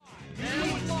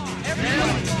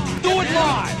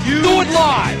live. You do it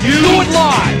live. You do it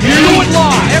live. You do it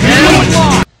live. You do it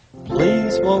live.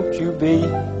 Please won't you be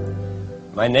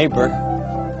my neighbor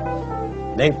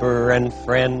and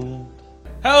friend.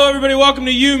 Hello, everybody. Welcome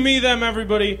to You, Me, Them,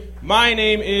 Everybody. My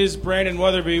name is Brandon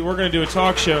Weatherby. We're going to do a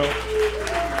talk show.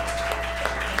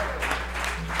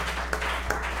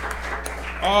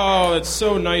 Oh, that's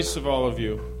so nice of all of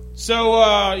you. So,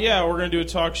 we're going to do a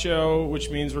talk show, which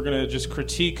means we're going to just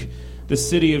critique the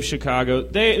city of Chicago.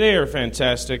 They are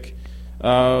fantastic.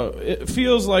 It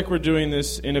feels like we're doing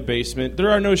this in a basement. There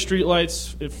are no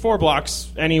streetlights, 4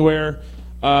 blocks anywhere.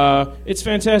 It's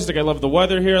fantastic. I love the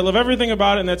weather here. I love everything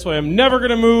about it, and that's why I'm never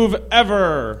going to move,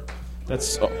 ever.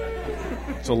 It's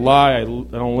a lie. I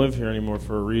don't live here anymore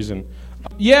for a reason.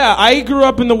 Yeah, I grew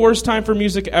up in the worst time for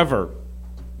music ever.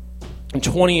 I'm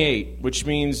 28, which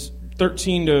means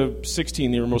 13 to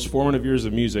 16, the most formative years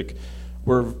of music,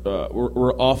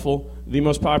 were awful. The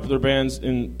most popular bands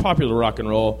in popular rock and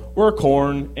roll were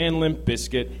Korn and Limp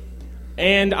Bizkit,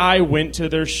 and I went to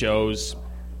their shows,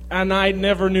 and I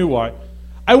never knew why.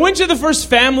 I went to the first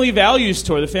Family Values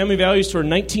tour, the Family Values tour in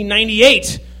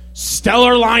 1998.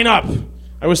 Stellar lineup.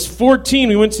 I was 14.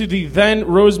 We went to the then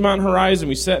Rosemont Horizon.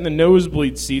 We sat in the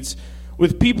nosebleed seats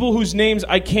with people whose names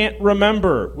I can't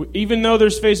remember. Even though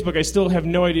there's Facebook, I still have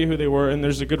no idea who they were, and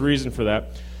there's a good reason for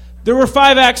that. There were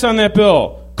 5 acts on that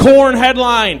bill. Korn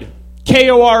headlined.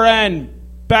 K-O-R-N,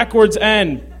 backwards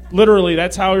N. Literally,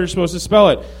 that's how you're supposed to spell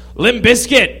it. Limp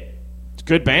Bizkit.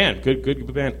 Good band.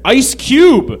 Good band. Ice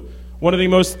Cube, one of the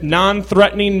most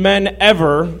non-threatening men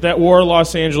ever that wore a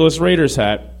Los Angeles Raiders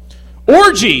hat.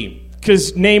 Orgy,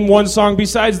 because name one song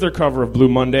besides their cover of Blue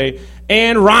Monday.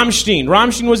 And Rammstein.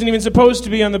 Rammstein wasn't even supposed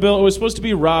to be on the bill. It was supposed to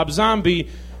be Rob Zombie.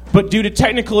 But due to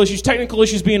technical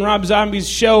issues being Rob Zombie's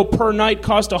show per night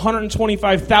cost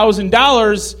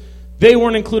 $125,000, they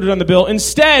weren't included on the bill.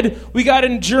 Instead, we got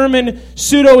a German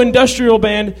pseudo-industrial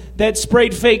band that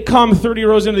sprayed fake cum 30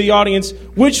 rows into the audience,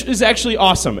 which is actually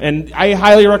awesome. And I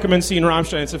highly recommend seeing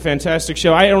Rammstein. It's a fantastic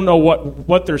show. I don't know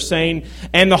what they're saying,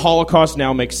 and the Holocaust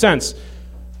now makes sense.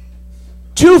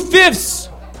 2/5.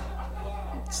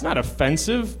 It's not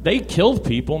offensive. They killed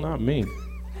people, not me.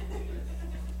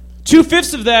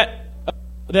 2/5 of that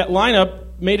lineup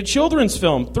made a children's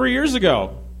film 3 years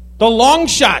ago. The Long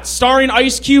Shot, starring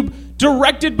Ice Cube,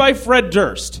 directed by Fred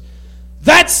Durst.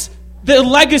 That's the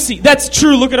legacy. That's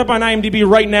true. Look it up on IMDb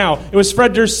right now. It was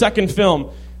Fred Durst's second film.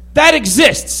 That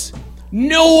exists.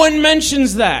 No one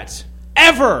mentions that.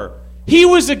 Ever. He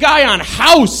was a guy on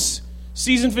House.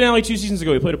 Season finale 2 seasons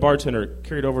ago. He played a bartender,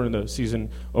 carried over into the season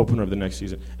opener of the next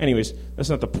season. Anyways,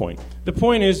 that's not the point. The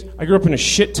point is, I grew up in a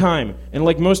shit time. And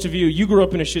like most of you, you grew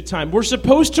up in a shit time. We're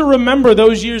supposed to remember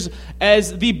those years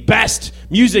as the best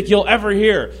music you'll ever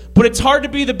hear. But it's hard to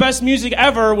be the best music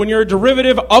ever when you're a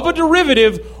derivative of a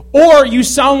derivative, or you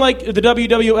sound like the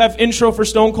WWF intro for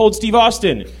Stone Cold Steve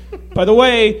Austin. By the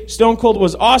way, Stone Cold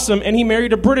was awesome, and he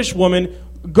married a British woman.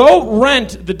 Go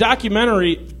rent the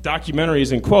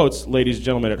documentaries in quotes, ladies and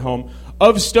gentlemen at home,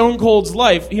 of Stone Cold's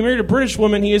life. He married a British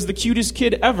woman. He is the cutest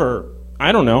kid ever.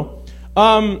 I don't know.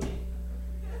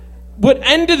 What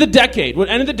ended the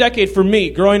decade for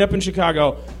me, growing up in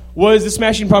Chicago, was the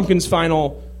Smashing Pumpkins'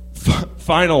 final,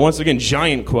 once again,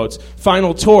 giant quotes,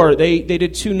 final tour. They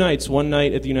did 2 nights, one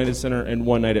night at the United Center and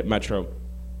one night at Metro.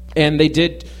 And they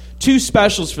did 2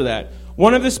 specials for that.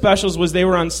 One of the specials was they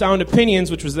were on Sound Opinions,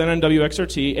 which was then on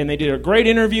WXRT, and they did a great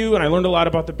interview, and I learned a lot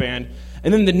about the band.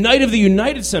 And then the night of the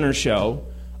United Center show,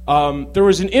 there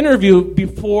was an interview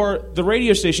before the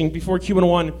radio station, before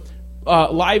Q101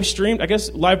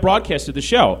 live broadcasted the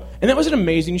show. And that was an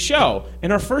amazing show.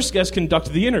 And our first guest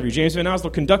conducted the interview. James Van Oslo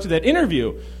conducted that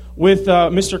interview with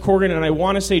Mr. Corgan, and I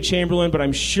want to say Chamberlain, but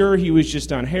I'm sure he was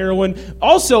just on heroin.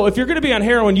 Also, if you're going to be on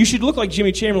heroin, you should look like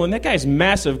Jimmy Chamberlain. That guy's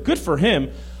massive. Good for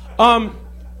him.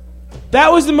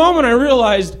 That was the moment I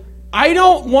realized I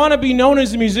don't want to be known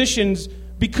as musicians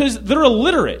because they're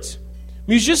illiterate.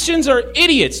 Musicians are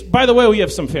idiots. By the way, we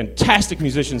have some fantastic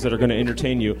musicians that are going to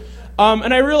entertain you.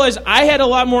 And I realized I had a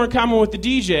lot more in common with the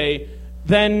DJ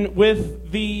than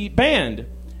with the band.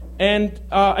 And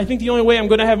I think the only way I'm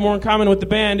going to have more in common with the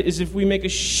band is if we make a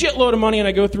shitload of money and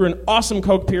I go through an awesome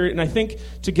coke period, and I think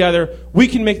together we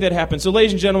can make that happen. So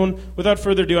ladies and gentlemen, without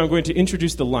further ado, I'm going to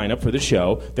introduce the lineup for the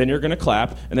show. Then you're going to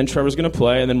clap, and then Trevor's going to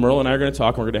play, and then Merle and I are going to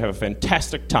talk, and we're going to have a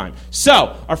fantastic time.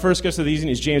 So our first guest of the evening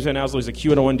is James Van Oslo. He's a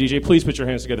Q101 DJ. Please put your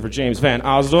hands together for James Van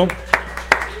Oslo.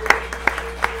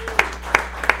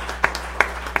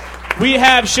 We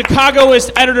have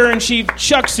Chicagoist editor-in-chief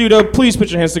Chuck Sudo. Please put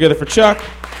your hands together for Chuck.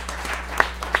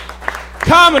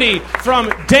 Comedy from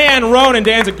Dan Ronan.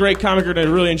 Dan's a great comic, and I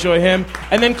really enjoy him.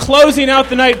 And then closing out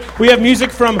the night, we have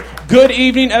music from Good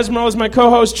evening. Esmeralda is my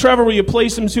co-host. Trevor, will you play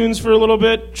some tunes for a little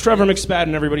bit? Trevor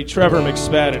McSpadden, everybody. Trevor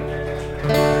McSpadden.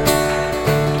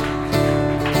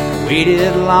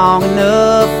 Waited long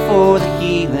enough for the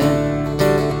healing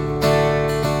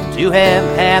to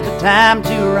have had the time to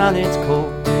run its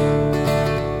course.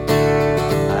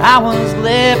 I was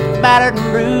left battered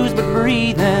and bruised but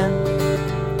breathing,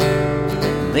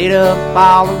 laid up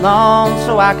all alone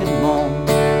so I could mourn.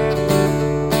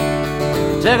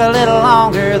 It took a little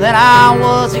longer than I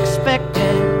was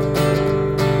expecting,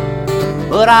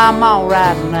 but I'm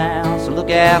alright now, so look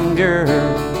out,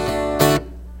 girls.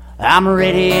 I'm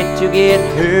ready to get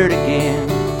hurt again.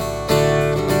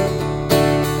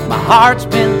 My heart's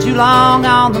been too long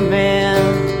on the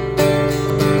mend.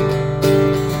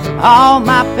 All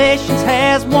my patience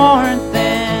has worn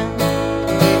thin.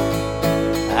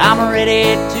 I'm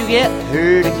ready to get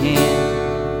hurt again.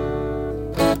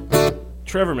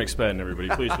 Trevor McSpadden, everybody.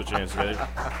 Please put your hands together.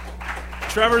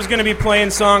 Trevor's going to be playing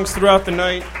songs throughout the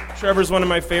night. Trevor's one of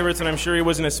my favorites, and I'm sure he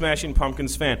wasn't a Smashing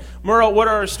Pumpkins fan. Merle, what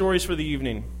are our stories for the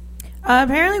evening?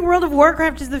 Apparently World of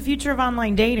Warcraft is the future of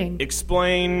online dating.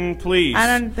 Explain, please.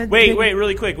 Wait,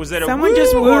 really quick. Was that someone a woo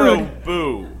just or a wooed?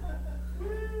 boo?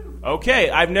 Okay,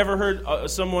 I've never heard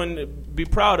someone be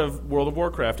proud of World of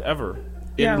Warcraft ever.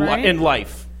 In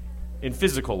life. In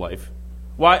physical life.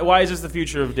 Why is this the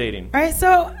future of dating? All right,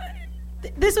 so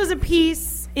this was a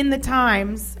piece in the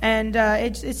Times, and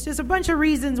it's just a bunch of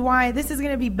reasons why this is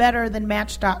going to be better than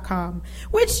Match.com,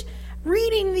 which...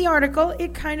 Reading the article,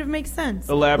 it kind of makes sense.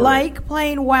 Elaborate. Like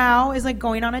playing WoW is like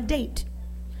going on a date.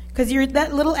 Because you're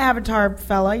that little avatar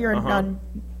fella, you're an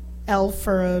elf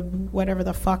or a whatever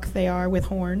the fuck they are with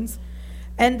horns.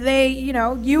 And they,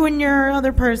 you and your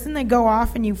other person, they go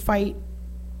off and you fight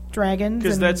dragons.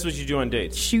 Because that's what you do on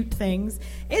dates. Shoot things.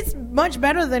 It's much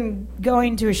better than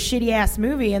going to a shitty-ass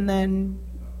movie and then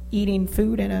eating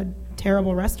food in a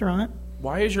terrible restaurant.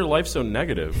 Why is your life so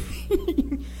negative?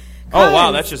 Oh,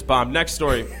 wow, that's just bomb. Next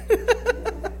story. We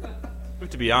have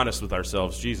to be honest with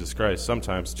ourselves. Jesus Christ,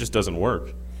 sometimes it just doesn't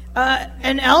work. A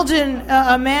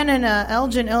man in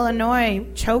Elgin, Illinois,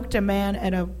 choked a man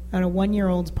at a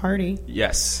 1-year-old's party.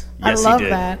 Yes, I love he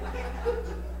did. that.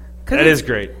 That is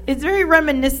great. It's very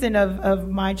reminiscent of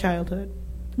my childhood.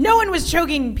 No one was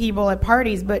choking people at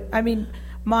parties, but I mean,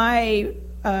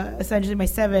 essentially my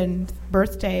 7th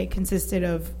birthday consisted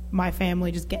of my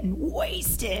family just getting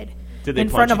wasted. Did they in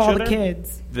front of all other? the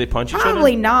kids. Did they punch each other?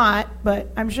 Probably not,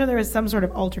 but I'm sure there was some sort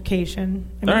of altercation.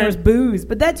 There was booze,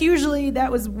 but that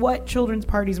was what children's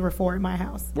parties were for in my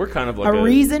house. We're kind of like a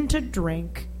reason to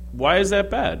drink. Why is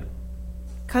that bad?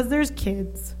 Because there's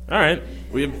kids. All right,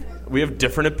 we have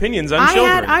different opinions on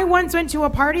children. I once went to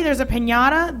a party. There's a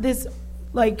piñata. This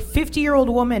 50-year-old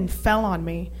woman fell on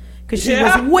me because she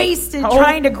was wasted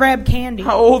trying to grab candy.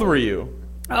 How old were you?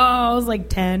 Oh, I was like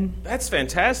 10. That's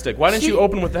fantastic. Why didn't you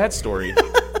open with that story?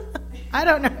 I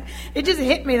don't know. It just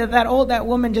hit me that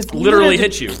woman just literally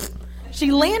hit you.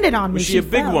 She landed on me. Was she a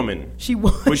big woman? She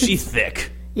was. Was she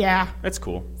thick? Yeah. That's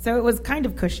cool. So it was kind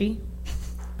of cushy.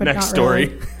 But Next not story.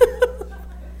 Really.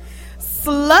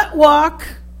 Slut Walk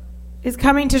is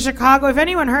coming to Chicago. If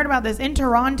anyone heard about this, in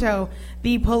Toronto,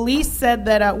 the police said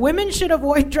that women should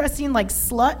avoid dressing like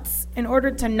sluts in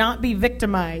order to not be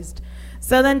victimized.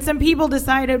 So then some people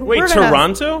decided... Wait,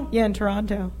 Toronto? Yeah, in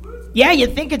Toronto. Yeah, you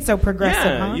think it's so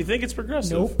progressive, huh? You think it's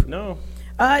progressive. Nope. No.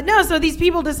 No, so these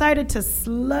people decided to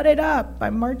slut it up by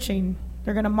marching.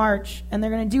 They're going to march, and they're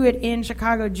going to do it in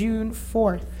Chicago June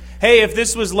 4th. Hey, if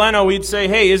this was Leno, we'd say,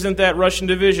 hey, isn't that Russian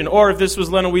Division? Or if this was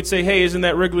Leno, we'd say, hey, isn't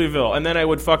that Wrigleyville? And then I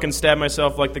would fucking stab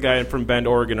myself like the guy from Bend,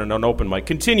 Oregon on an open mic.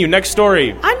 Continue. Next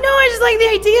story. I know. I just like the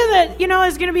idea that,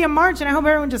 there's going to be a march, and I hope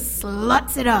everyone just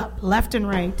sluts it up left and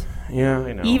right. Yeah,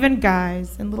 I know. Even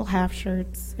guys in little half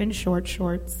shirts and short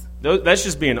shorts. That's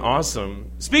just being awesome.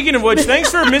 Speaking of which,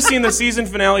 thanks for missing the season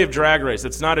finale of Drag Race.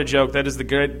 That's not a joke. That is the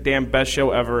goddamn best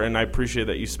show ever, and I appreciate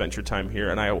that you spent your time here.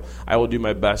 And I will do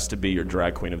my best to be your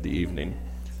drag queen of the evening.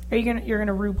 You're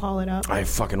gonna RuPaul it up? I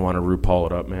fucking want to RuPaul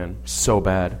it up, man. So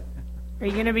bad. Are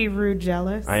you gonna be rude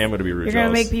jealous? I am gonna be rude jealous. You're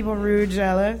gonna make people rude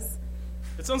jealous.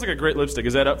 It sounds like a great lipstick.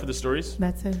 Is that up for the stories?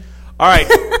 That's it. All right,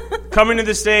 coming to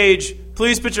the stage.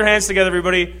 Please put your hands together,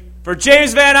 everybody, for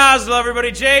James Van Osdale.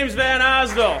 Everybody, James Van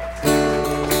Osdale.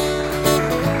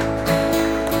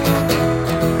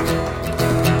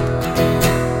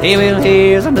 Hey, well,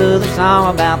 here's another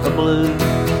song about the blues.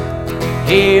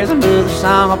 Here's another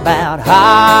song about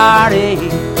heartache.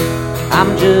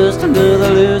 I'm just another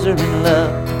loser in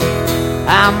love.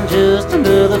 I'm just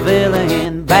another villain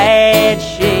in bad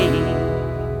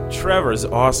shape. Trevor's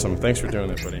awesome. Thanks for doing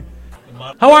that, buddy.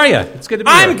 How are you? It's good to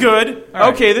be here. I'm good. All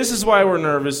right. Okay, this is why we're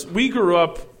nervous. We grew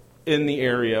up in the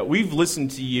area. We've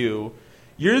listened to you.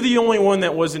 You're the only one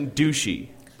that wasn't douchey.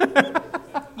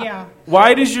 Yeah.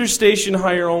 Why does your station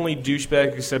hire only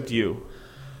douchebags except you?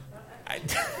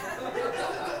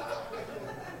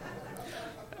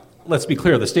 Let's be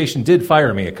clear, the station did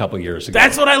fire me a couple years ago.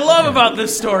 That's what I love about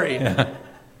this story.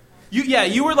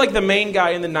 You were like the main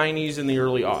guy in the 90s and the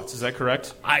early aughts. Is that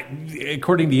correct?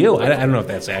 According to you. I don't know if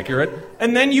that's accurate.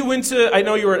 And then you went to, I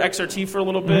know you were at XRT for a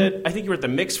little bit. I think you were at the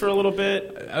Mix for a little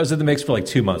bit. I was at the Mix for like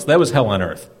 2 months. That was hell on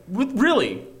earth.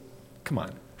 Really? Come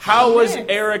on. How was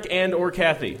Eric and or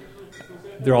Kathy?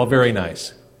 They're all very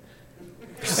nice.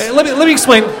 Hey, let me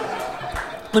explain.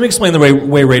 Let me explain the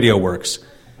way radio works.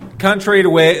 Contrary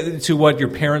to what your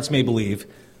parents may believe,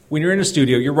 when you're in a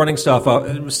studio, you're running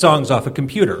songs off a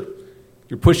computer.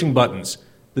 You're pushing buttons.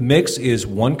 The Mix is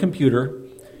one computer.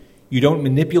 You don't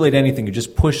manipulate anything. You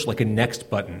just push like a next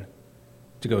button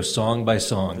to go song by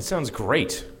song. That sounds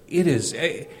great. It is.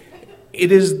 It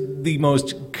is the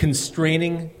most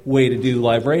constraining way to do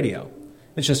live radio.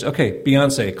 It's just, okay,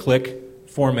 Beyonce, click,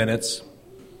 4 minutes.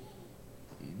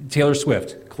 Taylor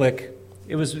Swift, click.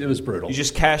 It was brutal. You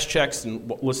just cash checks and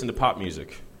listen to pop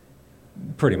music.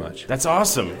 Pretty much. That's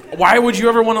awesome. Why would you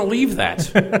ever want to leave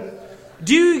that?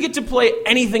 Do you get to play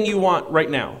anything you want right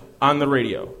now on the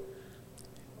radio?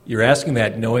 You're asking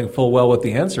that knowing full well what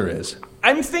the answer is.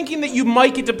 I'm thinking that you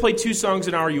might get to play 2 songs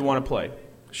an hour you want to play.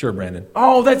 Sure, Brandon.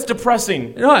 Oh, that's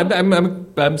depressing. No,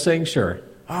 I'm saying sure.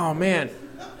 Oh, man.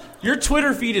 Your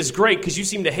Twitter feed is great because you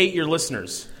seem to hate your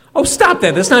listeners. Oh, stop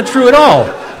that. That's not true at all.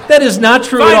 That is not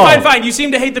true at all. Fine. You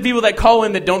seem to hate the people that call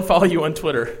in that don't follow you on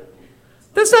Twitter.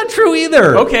 That's not true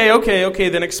either. Okay.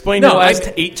 Then explain your last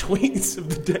 8 tweets of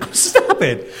the day. Stop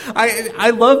it. I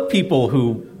love people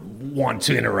who want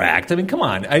to interact. I mean, come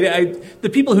on. The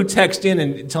people who text in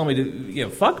and tell me to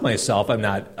fuck myself, I'm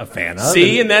not a fan of.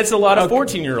 See, and that's a lot of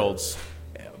 14-year-olds.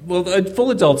 Well,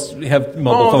 full adults have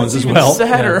mobile phones as well.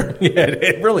 Sadder. Yeah,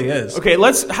 it really is. Okay,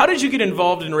 how did you get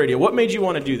involved in radio? What made you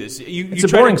want to do this? It's a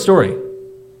boring story.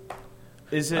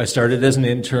 Is it? I started as an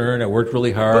intern. I worked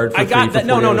really hard. I got that.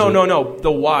 No.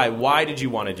 The why. Why did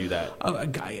you want to do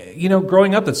that?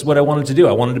 Growing up, that's what I wanted to do.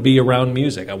 I wanted to be around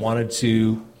music. I wanted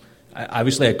to.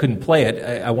 Obviously, I couldn't play it.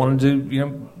 I wanted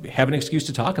to, have an excuse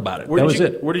to talk about it. That was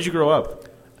it. Where did you grow up?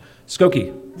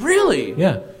 Skokie. Really?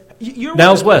 Yeah.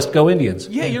 Niles West, go Indians.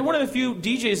 Yeah, you're one of the few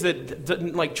DJs that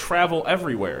doesn't travel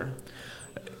everywhere.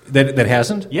 That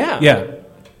hasn't? Yeah. Yeah.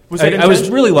 I was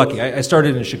really lucky. I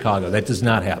started in Chicago. That does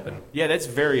not happen. Yeah, that's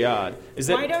very odd.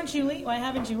 Why don't you leave? Why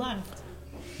haven't you left?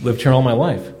 Lived here all my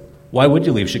life. Why would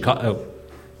you leave Chicago?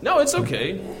 No, it's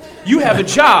okay. You have a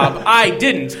job. I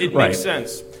didn't. It makes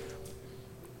sense.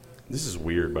 This is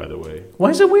weird, by the way. Why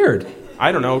is it weird?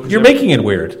 I don't know. You're making it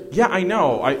weird. Yeah, I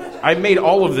know. I made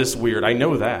all of this weird. I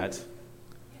know that.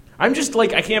 I'm just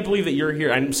I can't believe that you're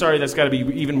here. I'm sorry, that's got to be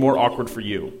even more awkward for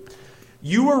you.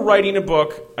 You were writing a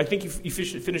book. I think you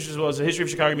finished as well as A History of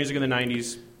Chicago Music in the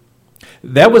 90s.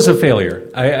 That was a failure.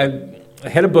 I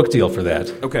had a book deal for that.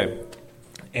 Okay.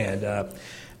 And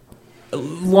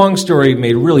long story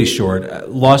made really short,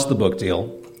 lost the book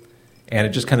deal, and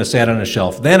it just kind of sat on a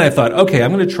shelf. Then I thought, okay,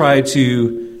 I'm going to try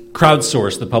to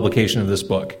crowdsource the publication of this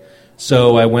book.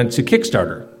 So I went to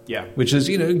Kickstarter, which is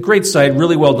a great site,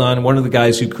 really well done. One of the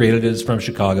guys who created it is from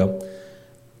Chicago.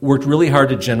 Worked really hard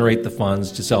to generate the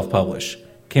funds to self-publish.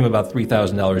 Came about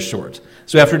 $3,000 short.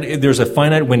 So there's a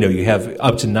finite window. You have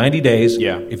up to 90 days.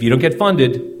 Yeah. If you don't get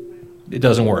funded, it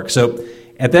doesn't work. So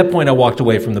at that point, I walked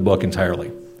away from the book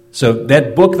entirely. So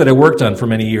that book that I worked on for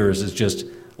many years is just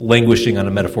languishing on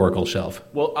a metaphorical shelf.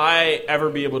 Will I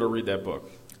ever be able to read that book?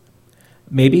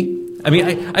 Maybe. I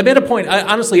mean, I'm at a point,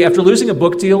 honestly, after losing a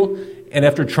book deal and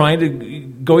after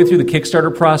going through the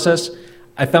Kickstarter process,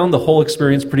 I found the whole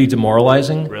experience pretty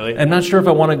demoralizing. Really? I'm not sure if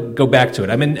I want to go back to it.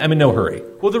 I'm in no hurry.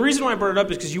 Well, the reason why I brought it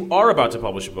up is because you are about to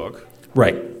publish a book.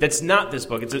 Right. That's not this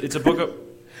book. It's a book of...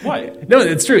 What? No,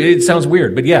 it's true. It sounds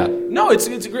weird, but yeah. No,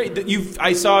 it's great.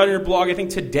 I saw it on your blog, I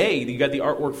think today, that you got the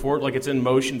artwork for it, like it's in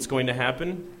motion, it's going to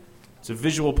happen. It's a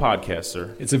visual podcast,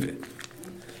 sir.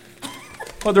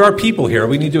 Well, there are people here.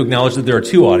 We need to acknowledge that there are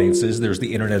 2 audiences. There's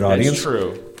the internet audience. That's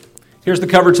true. Here's the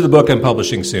cover to the book I'm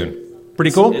publishing soon.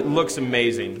 Pretty cool? It looks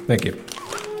amazing. Thank you.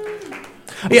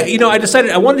 Yeah, I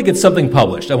decided I wanted to get something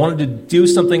published. I wanted to do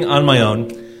something on my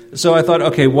own. So I thought,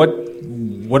 okay, what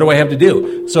do I have to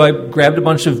do? So I grabbed a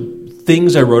bunch of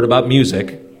things I wrote about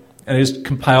music, and I just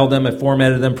compiled them, I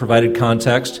formatted them, provided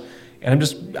context, and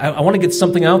I want to get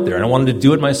something out there, and I wanted to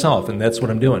do it myself, and that's what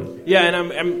I'm doing. Yeah,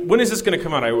 and when is this going to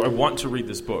come out? I want to read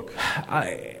this book.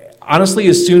 Honestly,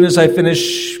 as soon as I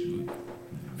finish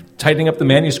tightening up the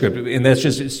manuscript, and that's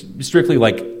just strictly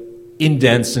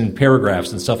indents and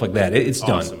paragraphs and stuff like that. It's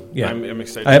Awesome. done. Yeah, I'm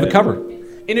excited. I have a cover.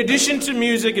 In addition to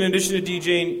music, in addition to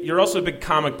DJing, you're also a big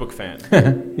comic book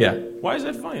fan. Yeah. Why is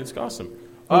that funny? It's awesome.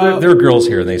 Well, there are girls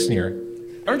here, and they sneer.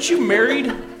 Aren't you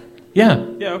married? Yeah.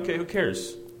 Yeah, okay, who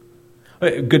cares?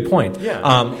 Good point. Yeah.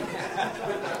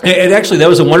 And actually, that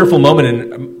was a wonderful moment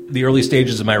in the early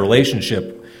stages of my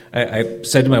relationship. I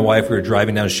said to my wife, we were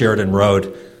driving down Sheridan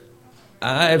Road,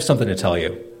 I have something to tell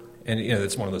you. And,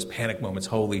 it's one of those panic moments.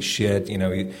 Holy shit,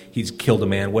 he's killed a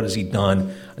man. What has he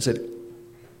done? I said,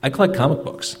 I collect comic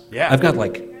books. Yeah. I've got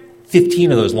like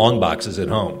 15 of those long boxes at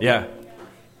home. Yeah.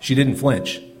 She didn't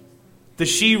flinch. Does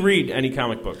she read any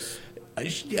comic books?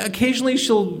 Occasionally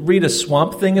she'll read a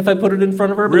Swamp Thing if I put it in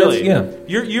front of her. But Really? Yeah.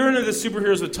 You're into the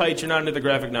superheroes with tights. You're not into the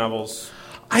graphic novels.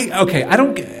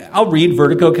 I'll read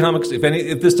Vertigo comics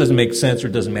if this doesn't make sense or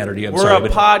doesn't matter to you. I'm We're sorry, a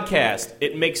podcast.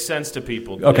 It makes sense to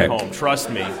people Okay. at home. Trust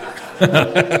me.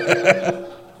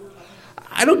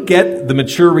 I don't get the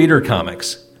mature reader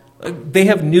comics. They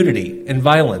have nudity and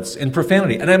violence and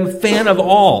profanity, and I'm a fan of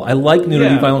all. I like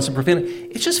nudity, Yeah. violence, and profanity.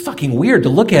 It's just fucking weird to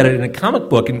look at it in a comic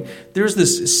book, and there's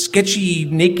this sketchy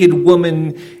naked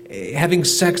woman having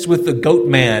sex with a goat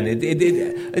man.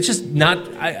 It's just not.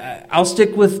 I'll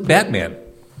stick with Batman.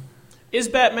 Is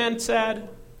Batman sad?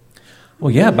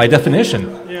 Well, yeah, by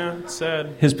definition, Yeah, it's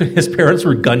sad. his parents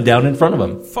were gunned down in front of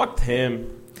him. Fuck him.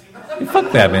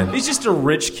 Fuck Batman. He's just a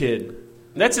rich kid.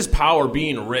 That's his power,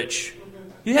 being rich.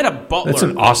 He had a butler. That's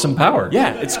an awesome power.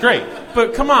 Yeah, it's great.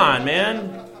 But come on,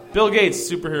 man. Bill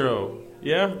Gates, superhero.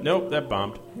 Yeah? Nope, that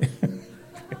bombed.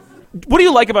 What do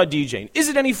you like about DJing? Is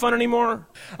it any fun anymore?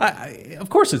 Of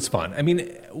course it's fun. I mean,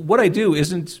 what I do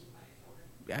isn't...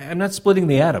 I'm not splitting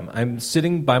the atom. I'm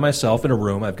sitting by myself in a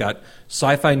room. I've got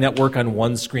Sci-Fi Network on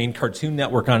one screen, Cartoon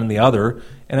Network on the other,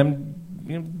 and I'm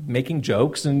making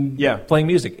jokes and playing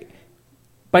music.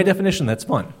 By definition, that's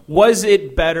fun. Was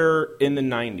it better in the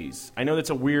 90s? I know that's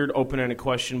a weird, open-ended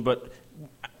question, but,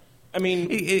 I mean...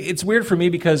 It's weird for me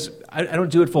because I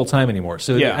don't do it full-time anymore,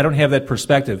 so Yeah. I don't have that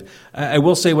perspective. I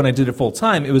will say when I did it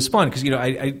full-time, it was fun because,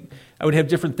 I would have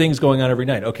different things going on every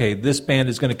night. Okay, this band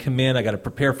is going to come in, I got to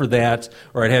prepare for that,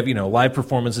 or I'd have, live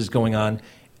performances going on.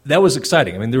 That was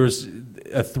exciting. I mean, there was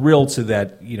a thrill to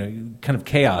that, kind of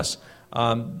chaos.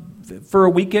 For a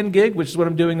weekend gig, which is what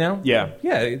I'm doing now. Yeah.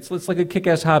 Yeah, it's like a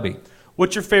kick-ass hobby.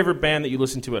 What's your favorite band that you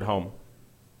listen to at home?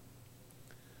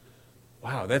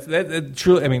 Wow, that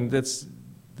truly. I mean, that's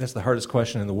the hardest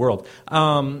question in the world.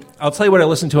 I'll tell you what I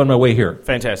listened to on my way here.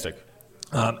 Fantastic.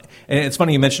 And it's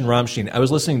funny you mentioned Rammstein. I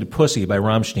was listening to "Pussy" by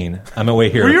Rammstein on my way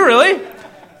here. Were you really?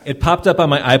 It popped up on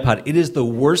my iPod. It is the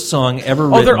worst song ever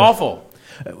written. Oh, they're awful.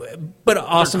 but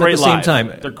awesome They're at the great same live.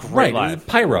 time. They're great right, live.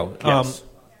 Pyro. Yes.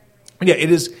 Yeah,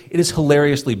 it is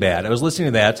hilariously bad. I was listening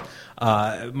to that.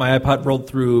 My iPod rolled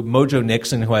through Mojo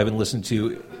Nixon, who I haven't listened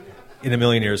to in a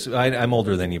million years. I'm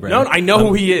older than you, Brandon. No, I know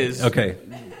who he is. Okay.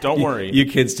 Don't worry. You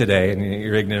kids today and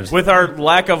your ignorance. With our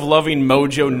lack of loving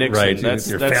Mojo Nixon. Right, That's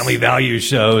your family value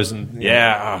shows. And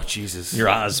Yeah, oh, Jesus. your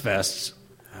Ozfests.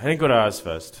 I didn't go to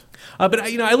Ozfest. But,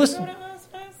 I listen.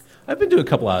 I've been to a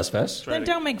couple Ozfests. Then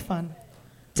don't make fun.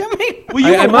 Don't make Well,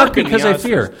 you I'm were not working because the I Ozfest.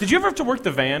 fear. Did you ever have to work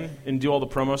the van and do all the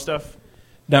promo stuff?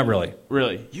 Not really.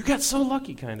 Really? You got so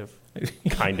lucky, kind of.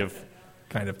 Kind of.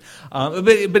 Kind of.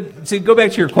 But to go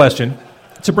back to your question,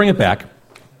 to bring it back,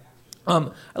 I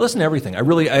listen to everything.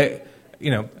 I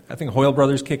think Hoyle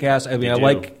Brothers kick ass. I mean, I do.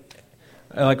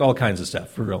 like all kinds of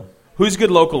stuff, for real. Who's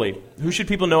good locally? Who should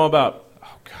people know about?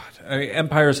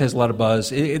 Empires has a lot of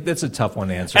buzz. That's a tough one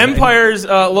to answer. Empire's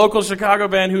local Chicago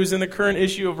band who's in the current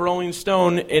issue of Rolling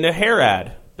Stone in a hair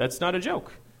ad. That's not a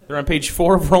joke. They're on page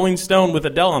 4 of Rolling Stone with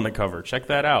Adele on the cover. Check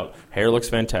that out. Hair looks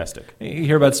fantastic. You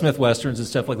hear about Smith Westerns and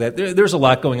stuff like that. There's a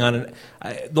lot going on. And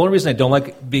the only reason I don't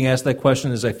like being asked that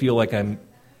question is I feel like I'm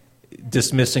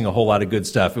dismissing a whole lot of good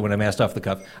stuff when I'm asked off the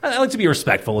cuff. I like to be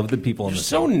respectful of the people in the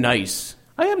So nice.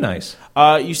 I am nice.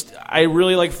 I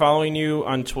really like following you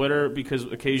on Twitter because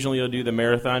occasionally you'll do the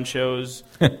marathon shows,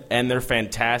 and they're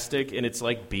fantastic, and it's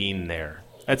like being there.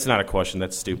 That's not a question.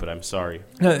 That's stupid. I'm sorry.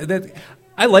 No,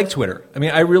 I like Twitter. I mean,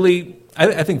 I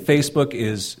think Facebook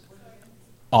is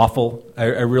awful. I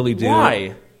really do.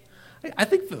 Why? I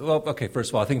think, well, okay,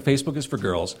 first of all, I think Facebook is for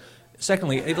girls.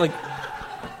 Secondly, like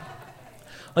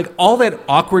all that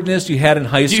awkwardness you had in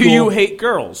high school. Do you hate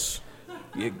girls?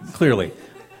 Clearly.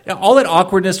 Now, all that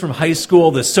awkwardness from high school,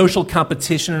 the social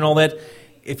competition and all that,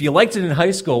 if you liked it in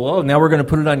high school, well, now we're going to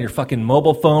put it on your fucking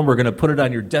mobile phone, we're going to put it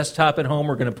on your desktop at home,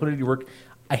 we're going to put it at your work.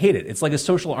 I hate it. It's like a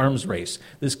social arms race.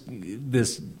 This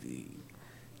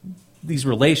these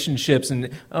relationships and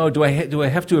do I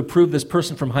have to approve this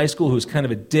person from high school who's kind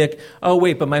of a dick? Oh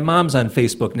wait, but my mom's on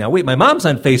Facebook now. Wait, my mom's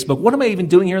on Facebook. What am I even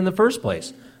doing here in the first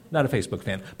place? Not a Facebook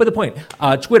fan. But the point,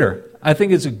 Twitter, I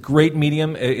think is a great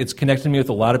medium. It's connected me with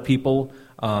a lot of people,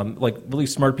 like really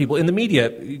smart people in the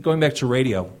media. Going back to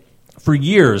radio, for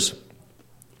years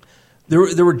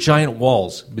there were giant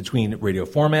walls between radio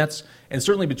formats and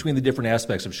certainly between the different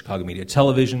aspects of Chicago media,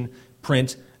 television,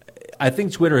 print. I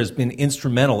think Twitter has been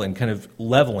instrumental in kind of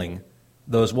leveling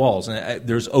those walls. And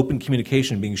there's open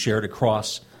communication being shared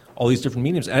across all these different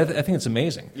mediums. I think it's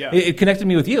amazing. Yeah. It connected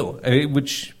me with you,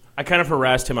 which... I kind of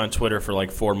harassed him on Twitter for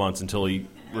like 4 months until he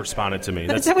responded to me.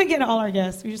 That's how we get all our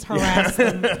guests. We just harass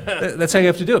them. That's how you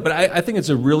have to do it. But I think it's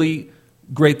a really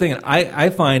great thing. And I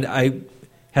find I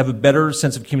have a better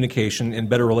sense of communication and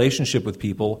better relationship with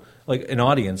people, like an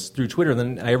audience, through Twitter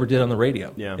than I ever did on the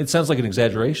radio. Yeah. It sounds like an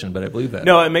exaggeration, but I believe that.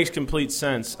 No, it makes complete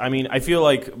sense. I mean, I feel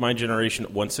like my generation,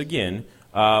 once again,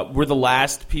 we're the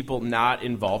last people not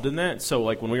involved in that. So,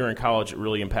 like, when we were in college, it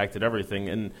really impacted everything.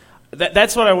 And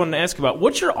that's what I wanted to ask about.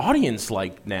 What's your audience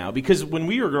like now? Because when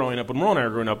we were growing up, when Merle and I were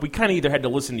growing up, we kind of either had to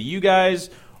listen to you guys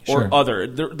or Sure. other.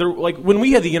 They're, like, when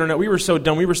we had the internet, we were so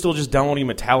dumb. We were still just downloading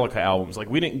Metallica albums. Like,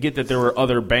 we didn't get that there were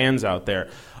other bands out there.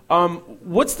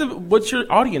 What's your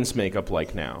audience makeup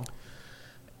like now?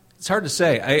 It's hard to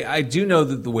say. I do know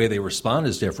that the way they respond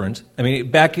is different. I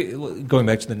mean, going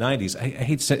back to the 90s, I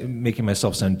hate making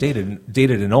myself sound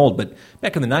dated and old, but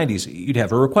back in the 90s, you'd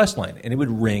have a request line, and it would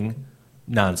ring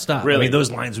nonstop. Really? I mean, those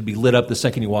lines would be lit up the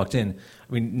second you walked in.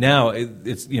 I mean, now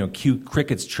it's cue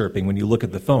crickets chirping when you look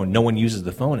at the phone. No one uses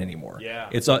the phone anymore. Yeah.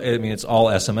 It's all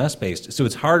SMS based, so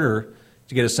it's harder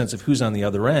to get a sense of who's on the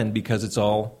other end because it's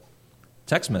all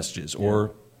text messages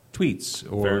or tweets.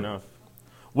 Or Fair enough.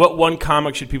 What one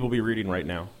comic should people be reading right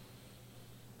now?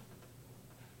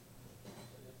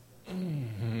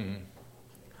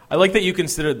 I like that you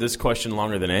considered this question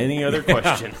longer than any other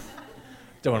question.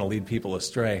 Don't want to lead people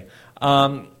astray.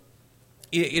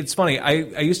 It's funny.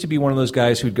 I used to be one of those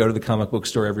guys who'd go to the comic book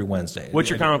store every Wednesday. What's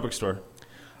your comic book store?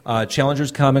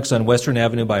 Challenger's Comics on Western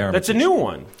Avenue by Armitage. That's a new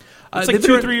one. It's like they've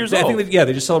 2 or been- 3 years I old. think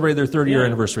they just celebrated their 30-year Yeah.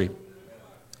 anniversary.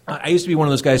 I used to be one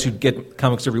of those guys who'd get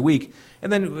comics every week,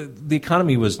 and then the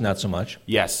economy was not so much.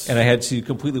 Yes. And I had to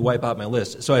completely wipe out my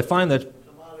list. So I find that...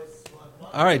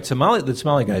 All right, the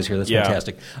Tamale guy's here. That's Yeah.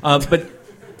 fantastic. But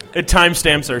It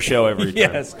timestamps our show every time.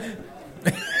 yes.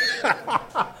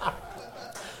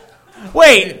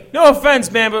 Wait, no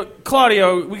offense, man, but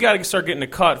Claudio, we got to start getting a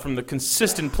cut from the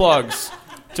consistent plugs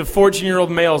to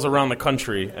 14-year-old males around the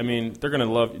country. I mean, they're going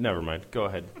to love... Never mind. Go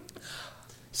ahead.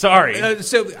 Sorry.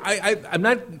 So I'm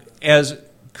not as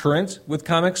current with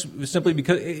comics simply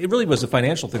because it really was a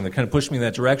financial thing that kind of pushed me in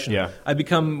that direction. Yeah. I've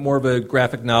become more of a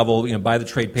graphic novel, buy the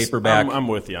trade paperback. I'm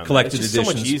with you on that. Collected It's just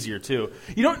editions. so much easier, too.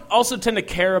 You don't also tend to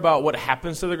care about what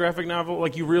happens to the graphic novel.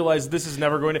 Like, you realize this is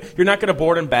never going to... You're not going to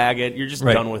board and bag it. You're just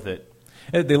Right. done with it.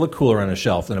 They look cooler on a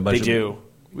shelf than a bunch They of... do.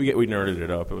 We nerded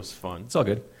it up. It was fun. It's all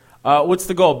good. What's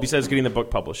the goal besides getting the book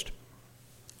published?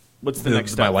 What's the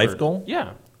next step? my life for- goal?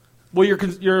 Yeah. Well,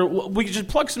 we could just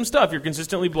plug some stuff. You're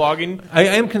consistently blogging. I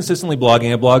am consistently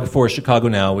blogging. I blog for Chicago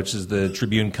Now, which is the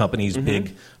Tribune Company's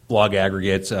big blog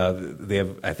aggregate. They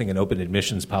have, I think, an open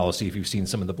admissions policy. If you've seen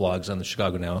some of the blogs on the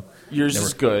Chicago Now, Yours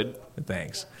is good.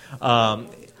 Thanks. I like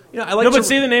No, to, but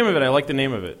say the name of it. I like the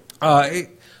name of it.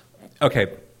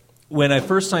 Okay. When I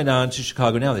first signed on to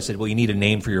Chicago Now, they said, well, you need a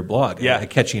name for your blog, Yeah. a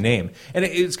catchy name. And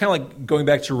it's kind of like going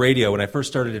back to radio. When I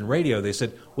first started in radio, they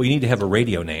said, well, you need to have a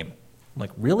radio name. I'm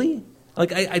like, really?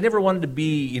 Like, I never wanted to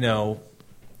be, La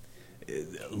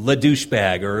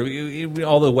Douchebag or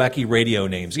all the wacky radio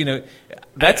names.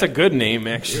 That's a good name,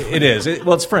 actually. It is.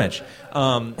 It's French.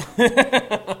 But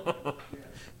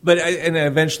I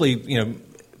eventually,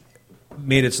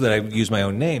 made it so that I would use my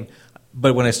own name.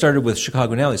 But when I started with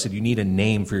Chicago Now, they said, you need a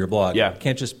name for your blog. Yeah. It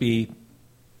can't just be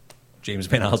James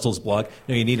Van Ossel's blog.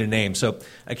 No, you need a name. So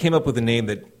I came up with a name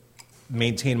that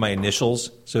maintained my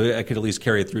initials so I could at least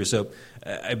carry it through. So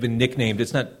I've been nicknamed,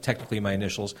 it's not technically my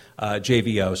initials,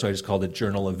 JVO, so I just called it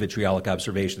Journal of Vitriolic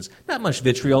Observations. Not much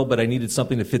vitriol, but I needed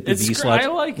something to fit the V slot. I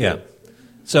like it.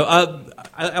 So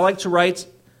I like to write.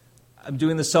 I'm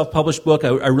doing this self-published book. I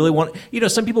really want,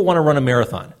 some people want to run a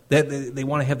marathon. They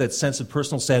want to have that sense of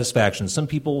personal satisfaction. Some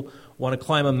people want to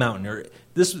climb a mountain.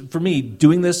 For me,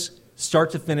 doing this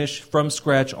start to finish from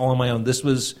scratch all on my own, this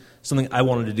was something I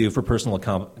wanted to do for personal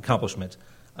accomplishment.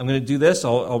 I'm going to do this.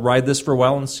 I'll ride this for a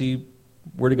while and see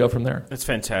where to go from there. That's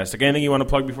fantastic. Anything you want to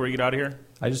plug before you get out of here?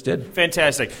 I just did.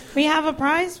 Fantastic. We have a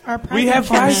prize. Our prize. We have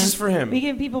prizes for him. We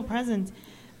give people presents.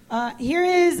 Here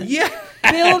is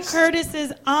Bill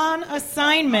Curtis's On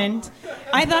Assignment.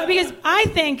 I thought, because I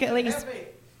think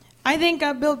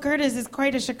Bill Curtis is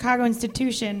quite a Chicago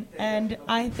institution, and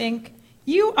I think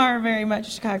you are very much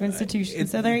a Chicago institution.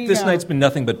 So there you go. This night's been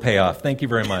nothing but payoff. Thank you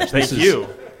very much. Thank you.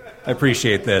 I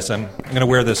appreciate this. I'm going to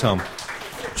wear this home.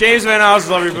 James Van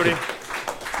Alsel, everybody.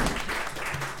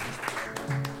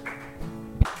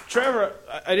 Trevor,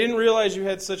 I didn't realize you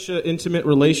had such an intimate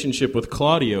relationship with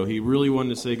Claudio. He really wanted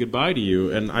to say goodbye to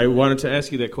you, and I wanted to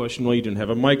ask you that question while you didn't have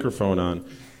a microphone on.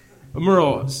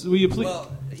 Merle, will you please... Well,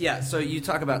 yeah, so you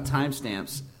talk about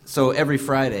timestamps. So every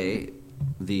Friday,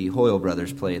 the Hoyle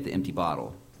brothers play at the Empty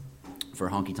Bottle for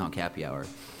Honky Tonk Happy Hour.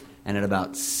 And at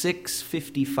about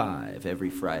 6:55 every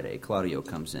Friday, Claudio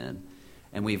comes in.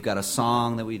 And we've got a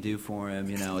song that we do for him.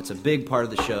 You know, it's a big part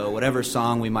of the show. Whatever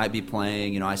song we might be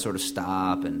playing, you know, I sort of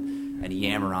stop and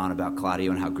yammer on about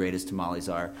Claudio and how great his tamales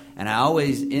are. And I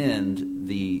always end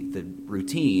the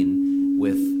routine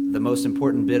with the most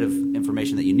important bit of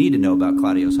information that you need to know about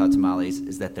Claudio's hot tamales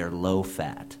is that they're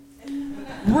low-fat.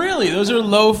 Really? Those are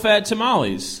low-fat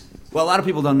tamales? Well, a lot of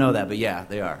people don't know that, but yeah,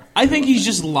 they are. I think he's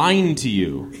just lying to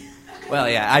you. Well,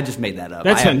 yeah, I just made that up.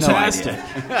 That's I have fantastic.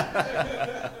 No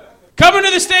idea. Coming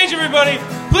to the stage, everybody.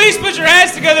 Please put your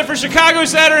hands together for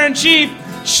Chicago's editor-in-chief,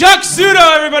 Chuck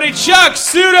Sudo, everybody. Chuck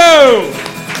Sudo.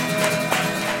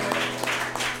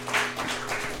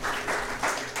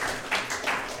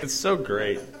 It's so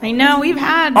great. I know, we've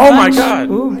had Oh, my lunch. God.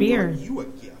 Ooh, beer.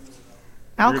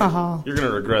 Alcohol. You're going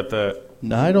to regret that.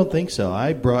 No, I don't think so.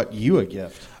 I brought you a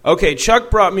gift. Okay,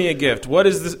 Chuck brought me a gift. What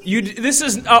is this? This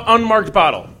is an unmarked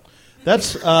bottle.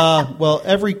 That's, well,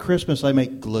 every Christmas I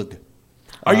make glug.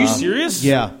 Are you serious?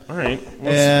 Yeah. All right.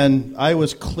 And I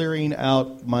was clearing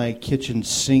out my kitchen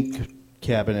sink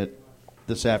cabinet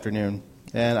this afternoon,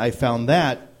 and I found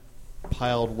that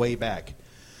piled way back.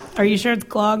 Are you sure it's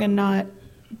glog and not,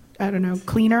 I don't know,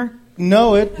 cleaner?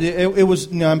 No, it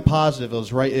was. No, I'm positive it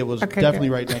was right. It was Okay, definitely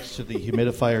good. right next to the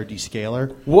humidifier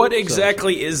descaler. What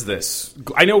exactly is this?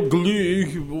 I know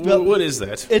glue. Well, What is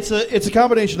that? It's a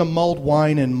combination of mulled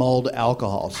wine and mulled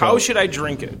alcohol. So How should I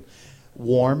drink it?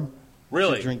 warm?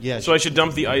 Really? Should drink, yeah. So I should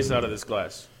dump the ice out of this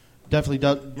glass. Definitely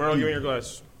don't. Merle, give me your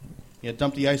glass. Yeah,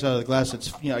 dump the ice out of the glass.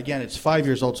 It's again, it's 5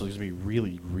 years old, so it's gonna be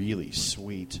really, really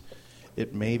sweet.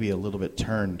 It may be a little bit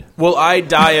turned. Will I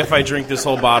die if I drink this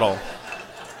whole bottle?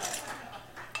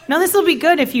 No, this will be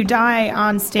good if you die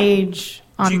on stage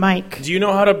on mic. Do you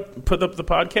know how to put up the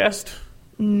podcast?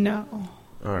 No.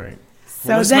 All right.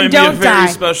 So this then might don't be a very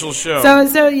die. special show.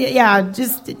 So yeah,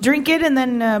 just drink it and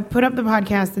then put up the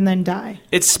podcast and then die.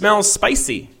 It smells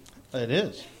spicy. It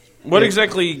is. What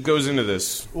exactly goes into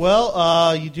this?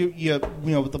 Well, you do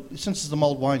since it's the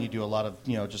mulled wine, you do a lot of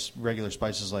just regular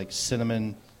spices like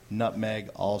cinnamon,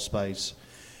 nutmeg, allspice,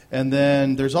 and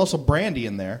then there's also brandy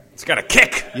in there. It's got a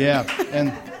kick. Yeah,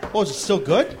 and is it still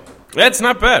good? That's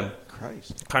not bad.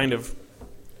 Christ, Kind of.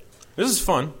 This is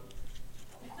fun.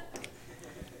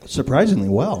 surprisingly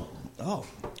well.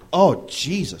 Oh,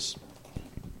 Jesus.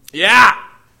 Yeah.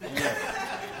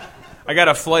 I got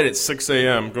a flight at 6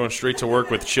 a.m. going straight to work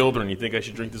with children. You think I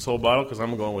should drink this whole bottle? Because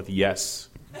I'm going with yes.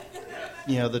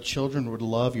 The children would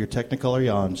love your Technicolor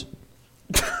yawns.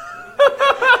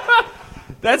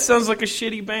 That sounds like a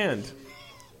shitty band.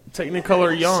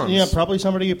 Technicolor Yawns. Yeah, probably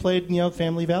somebody who played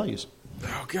Family Values.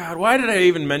 Oh, God. Why did I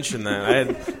even mention that?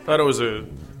 I thought it was a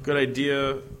good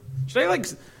idea. Should I,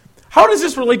 How does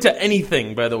this relate to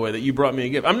anything, by the way, that you brought me a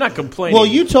gift? I'm not complaining. Well,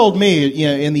 you told me,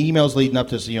 in the emails leading up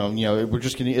to this, we're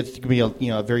just going to, it's going to be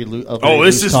a very loose. Oh,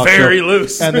 this is very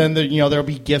loose. And then there'll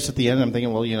be gifts at the end. I'm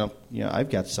thinking, well, I've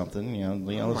got something.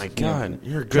 Oh my God,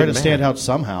 you're a good try to man. stand out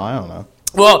somehow. I don't know.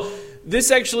 Well,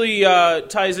 this actually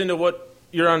ties into what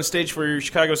you're on stage for your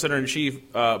Chicago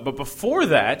Editor-in-Chief. But before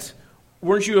that,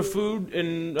 weren't you a food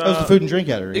and... I was the food and drink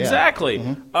editor. Yeah. Exactly.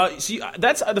 Mm-hmm. See,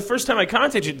 that's the first time I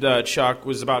contacted Chuck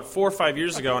was about 4 or 5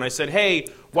 years ago, and I said, hey,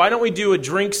 why don't we do a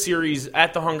drink series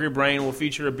at the Hungry Brain? We'll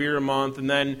feature a beer a month, and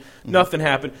then nothing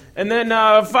happened. And then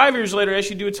 5 years later, I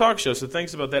actually do a talk show, so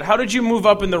thanks about that. How did you move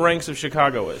up in the ranks of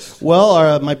Chicagoists?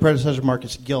 Well, my predecessor,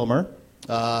 Marcus Gilmer,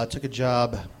 took a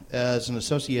job as an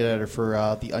associate editor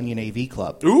for the Onion AV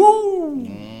Club. Ooh!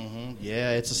 Mm-hmm.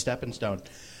 Yeah, it's a stepping stone.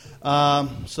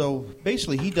 So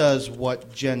basically, he does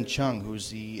what Jen Chung, who's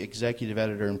the executive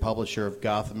editor and publisher of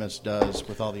Gothamist, does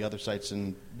with all the other sites,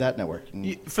 and that network.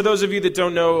 And For those of you that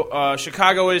don't know,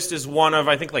 Chicagoist is one of,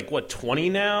 I think, 20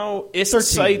 now? 13.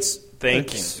 Sites.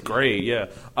 Thanks. 13. Great, yeah.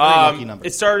 lucky number.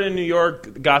 It started in New York,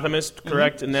 Gothamist,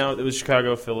 correct? And now it was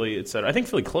Chicago, Philly, etc. I think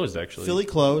Philly closed, actually. Philly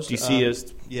closed.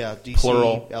 DCist. DC,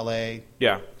 Plural. L.A.,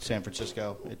 Yeah. San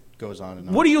Francisco. It goes on and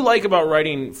on. What do you like about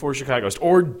writing for Chicagoist?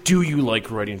 Or do you like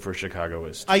writing for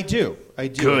Chicagoist? I do.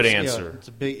 Good answer. It's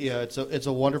a big. It's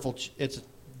a wonderful. It's a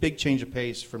big change of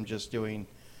pace from just doing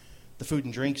the food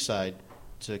and drink side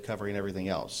to covering everything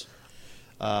else.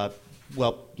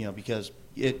 Because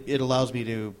it allows me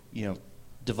to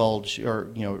divulge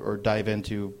or dive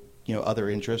into other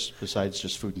interests besides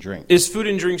just food and drink. Is food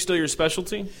and drink still your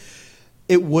specialty?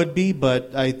 It would be,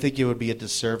 but I think it would be a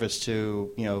disservice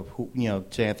to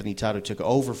to Anthony Todd, who took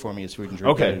over for me as food and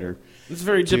drink editor. It's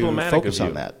very to diplomatic focus of you.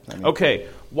 on that. Okay,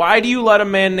 why do you let a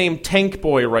man named Tank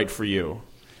Boy write for you?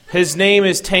 His name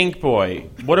is Tank Boy.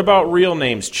 What about real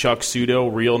names? Chuck Pseudo,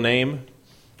 real name?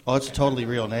 Oh, it's a totally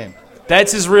real name.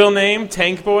 That's his real name,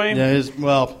 Tank Boy? Yeah,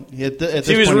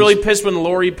 He was really pissed when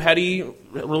Lori Petty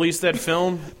released that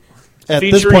film At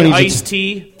this featuring point, he's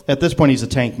Ice-T. At this point, he's a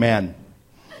tank man.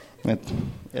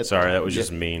 Sorry, that was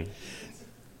just mean.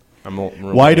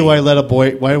 Why do I let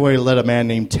a man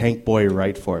named Tank Boy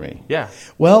write for me? Yeah.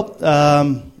 Well,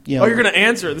 Oh, you're going to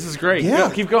answer. This is great. Yeah. Go,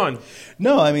 keep going.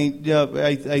 No, I mean,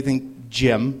 I think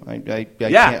Jim. I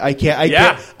Yeah.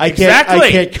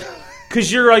 can't.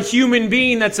 Because you're a human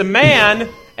being that's a man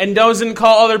and doesn't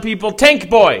call other people Tank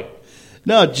Boy.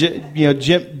 No,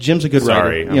 Jim's a good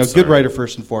Sorry, writer. I'm Good writer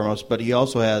first and foremost, but he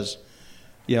also has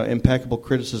impeccable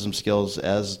criticism skills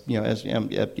as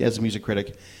a music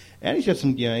critic, and he's got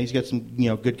some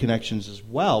good connections as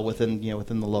well within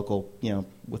the local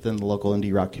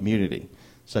indie rock community,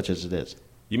 such as it is.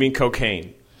 You mean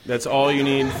cocaine? That's all you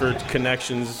need for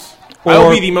connections. I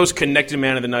would be the most connected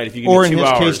man of the night if you give me 2 hours.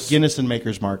 Or in his case, Guinness and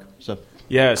Maker's Mark. So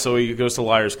yeah, so he goes to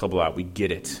Liars Club a lot. We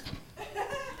get it.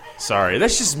 Sorry,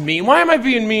 that's just mean. Why am I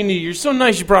being mean to you? You're so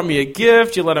nice. You brought me a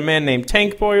gift. You let a man named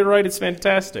Tank Boy write. It's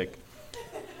fantastic.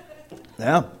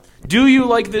 Yeah. Do you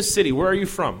like this city? Where are you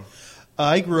from?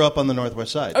 I grew up on the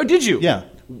Northwest Side. Oh, did you? Yeah.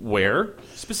 Where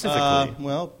specifically?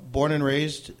 Born and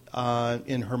raised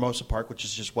in Hermosa Park, which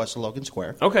is just west of Logan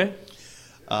Square. Okay.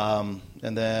 And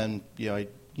then I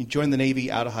joined the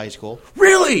Navy out of high school.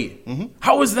 Really? Mm-hmm.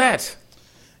 How was that?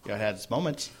 It had its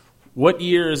moments. What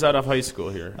year is out of high school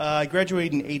here? I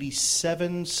graduated in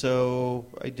 87, so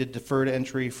I did deferred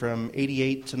entry from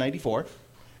 88 to 94,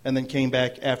 and then came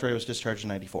back after I was discharged in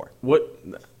 94.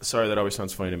 Sorry, that always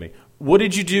sounds funny to me. What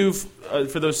did you do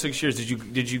for those 6 years?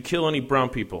 Did you kill any brown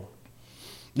people?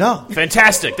 No.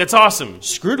 Fantastic. That's awesome.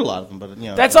 Screwed a lot of them, but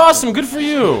That's awesome. Good for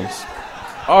you.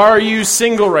 Are you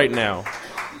single right now?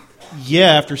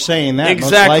 Yeah, after saying that.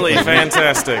 Exactly. Most likely.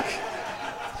 Fantastic.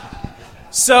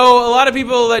 So a lot of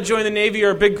people that join the Navy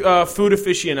are big food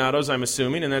aficionados, I'm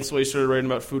assuming, and that's why you started writing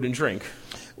about food and drink.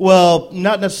 Well,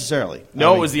 not necessarily.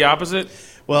 No, it was the opposite?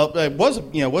 Well, I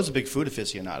was a big food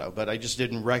aficionado, but I just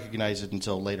didn't recognize it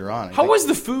until later on. How was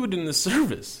the food in the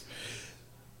service?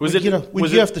 When you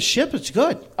get off the ship, it's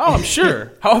good. Oh, I'm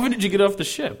sure. How often did you get off the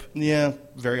ship? Yeah,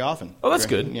 very often. Oh, that's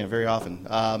good. Yeah, very often.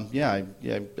 I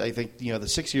think the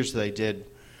 6 years that I did,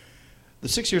 the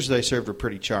 6 years that I served were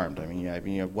pretty charmed. I mean,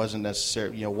 it wasn't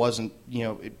necessarily,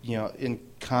 in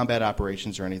combat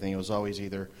operations or anything. It was always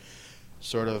either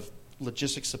sort of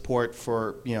logistic support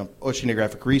for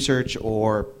oceanographic research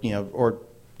or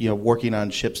working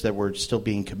on ships that were still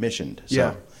being commissioned.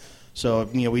 So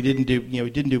we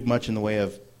didn't do much in the way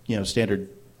of standard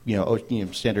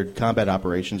standard combat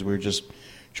operations. We were just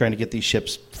trying to get these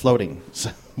ships floating.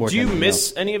 Do you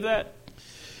miss any of that?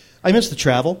 I miss the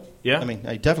travel. Yeah? I mean,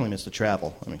 I definitely miss the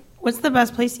travel. I mean, What's the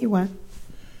best place you went?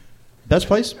 best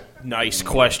place? Nice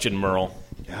question, Merle.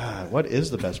 God, what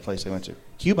is the best place I went to?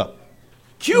 Cuba.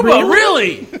 Cuba,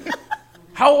 really?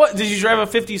 Did you drive a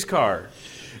 50s car?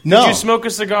 No. Did you smoke a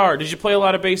cigar? Did you play a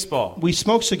lot of baseball? We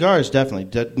smoked cigars, definitely.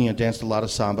 Danced a lot of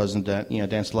sambas and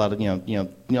danced a lot of a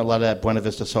lot of that Buena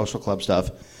Vista Social Club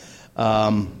stuff.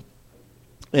 And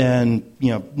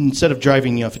instead of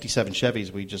driving 57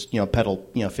 Chevys, we just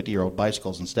pedaled 50-year-old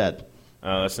bicycles instead.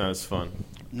 Oh, that's not as fun.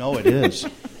 No, it is.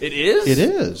 It is? It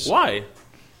is. Why?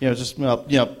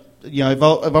 I've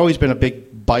always been a big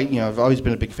I've always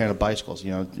been a big fan of bicycles.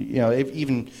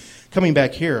 Even coming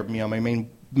back here, my main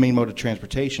mode of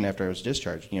transportation after I was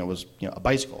discharged, was a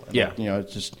bicycle. Yeah.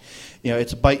 It's just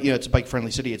it's a bike. It's a bike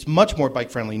friendly city. It's much more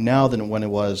bike friendly now than when it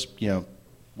was 17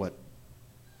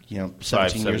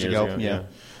 years ago. Yeah.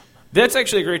 That's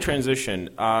actually a great transition.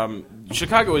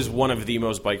 Chicago is one of the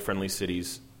most bike friendly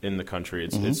cities in the country.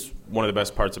 It's one of the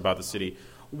best parts about the city.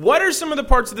 What are some of the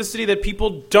parts of the city that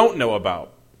people don't know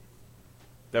about?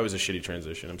 That was a shitty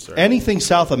transition. I'm sorry. Anything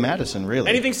south of Madison, really.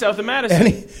 Anything south of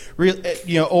Madison.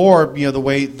 Or the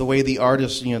way the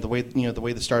artists, the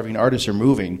way the starving artists are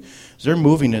moving, is they're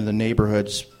moving in the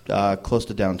neighborhoods close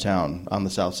to downtown on the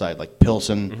south side, like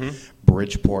Pilsen,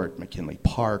 Bridgeport, McKinley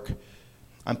Park.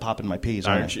 I'm popping my peas.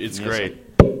 Aren't you? It's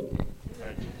great.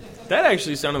 That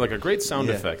actually sounded like a great sound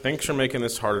effect. Thanks for making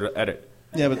this harder to edit.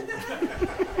 Yeah, but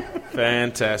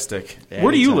fantastic. Yeah,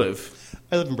 Where do you live?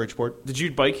 I live in Bridgeport. Did you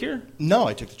bike here? No,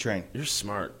 I took the train. You're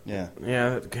smart. Yeah.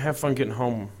 Yeah, have fun getting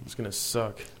home. It's going to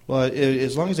suck. Well,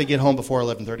 as long as I get home before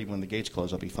 11:30 when the gates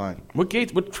close, I'll be fine. What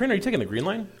train are you taking, the Green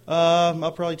Line?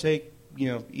 I'll probably take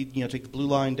take the Blue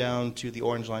Line down to the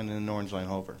Orange Line and then the Orange Line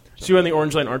over. So you're on the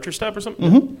Orange Line Archer stop or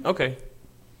something? Mm-hmm. Okay.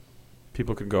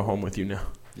 People could go home with you now.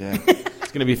 Yeah.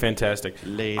 It's going to be fantastic.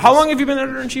 Ladies. How long have you been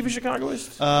editor-in-chief of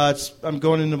Chicagoist? I'm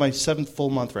going into my 7th full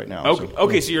month right now.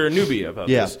 Okay, so you're a newbie about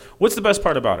this. What's the best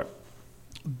part about it?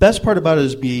 Best part about it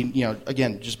is being,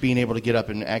 just being able to get up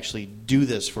and actually do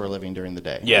this for a living during the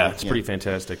day. Yeah, it's pretty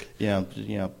fantastic. I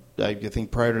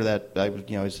think prior to that, I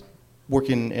was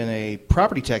working in a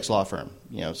property tax law firm.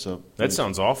 So that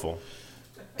sounds awful.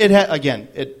 It had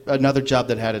another job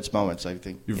that had its moments. I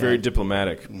think you're very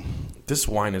diplomatic. This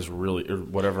wine is really, or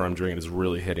whatever I'm drinking, is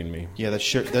really hitting me. Yeah, that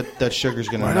sugar's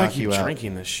going to knock you out. Why do I keep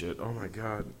drinking this shit? Oh my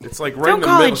god, it's like right Don't in the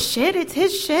call middle. it shit. It's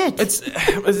his shit.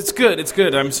 It's good. It's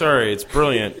good. I'm sorry. It's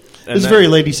brilliant. It's very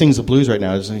Lady Sings the Blues right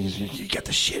now. You got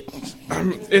the shit.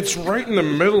 It's right in the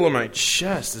middle of my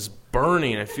chest. It's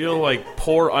burning. I feel like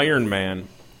poor Iron Man.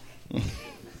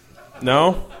 No?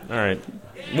 All right.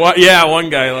 What? Yeah, one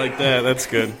guy like that. That's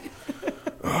good.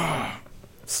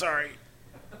 Sorry.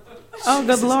 Oh,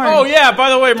 good Lord. Oh, yeah, by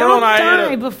the way, Merle and I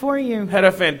had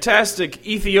a fantastic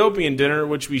Ethiopian dinner,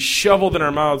 which we shoveled in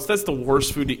our mouths. That's the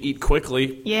worst food to eat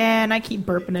quickly. Yeah, and I keep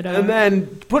burping it up. And then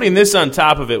putting this on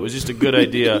top of it was just a good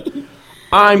idea.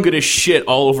 I'm going to shit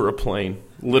all over a plane,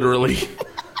 literally.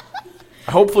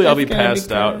 Hopefully I'll be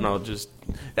passed out, and I'll just...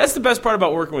 That's the best part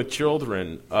about working with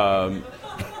children.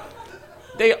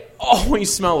 They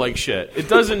always smell like shit. It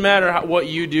doesn't matter what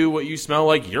you do, what you smell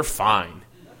like, you're fine.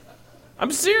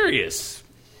 I'm serious.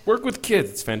 Work with kids.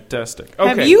 It's fantastic. Okay.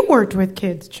 Have you worked with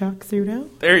kids, Chuck Thudo?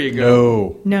 There you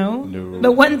go. No?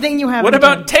 The one thing you haven't What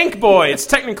about done. Tank Boy? It's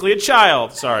technically a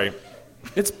child. Sorry.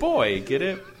 It's boy. Get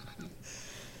it?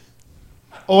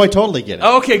 Oh, I totally get it.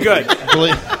 Okay, good.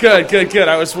 Good.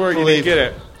 I was worried you didn't get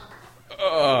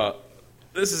it.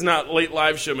 This is not late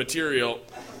live show material.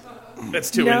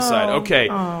 That's too inside. Okay.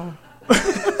 Oh.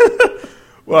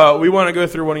 Well, we want to go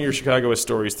through one of your Chicagoist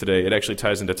stories today. It actually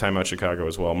ties into Time Out Chicago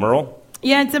as well. Merle?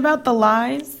 Yeah, it's about the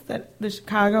lies that the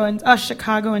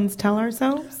Chicagoans tell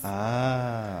ourselves.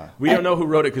 We don't know who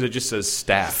wrote it because it just says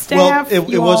staff. Staff,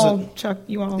 Well, it wasn't. Chuck,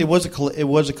 you all. It was a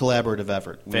collaborative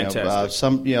effort. Fantastic.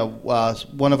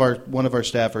 One of our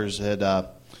staffers had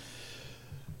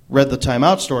read the Time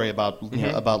Out story about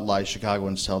about lies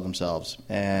Chicagoans tell themselves,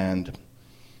 and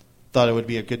thought it would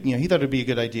be a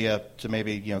good idea to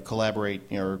maybe collaborate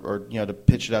or to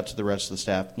pitch it out to the rest of the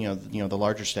staff, the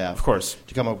larger staff, Of course,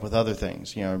 to come up with other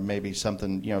things, maybe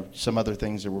something, some other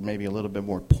things that were maybe a little bit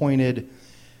more pointed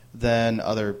than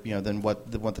than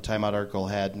what the Time Out article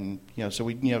had, and so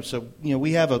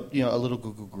we have a little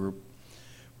Google group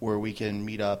where we can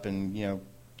meet up and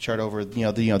chart over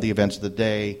the events of the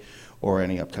day, or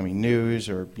any upcoming news,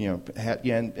 or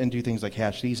and do things like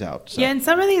hash these out. So. Yeah, and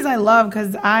some of these I love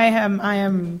because I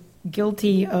am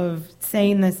guilty of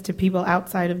saying this to people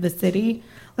outside of the city.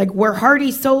 Like, we're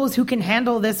hardy souls who can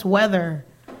handle this weather.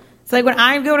 It's like when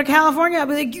I go to California, I'll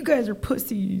be like, you guys are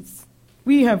pussies.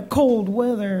 We have cold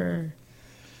weather.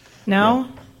 No?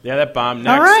 Yeah, that bomb.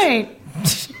 Next. All right.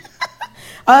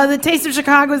 The Taste of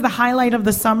Chicago is the highlight of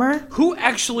the summer. Who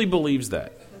actually believes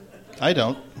that? I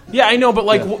don't. Yeah, I know,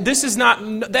 but this is not.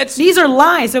 These are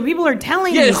lies, so people are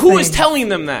telling. Yeah, these who things. is telling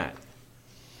them that?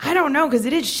 I don't know, because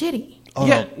it is shitty. Oh,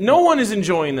 yeah, no one is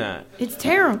enjoying that. It's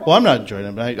terrible. Well, I'm not enjoying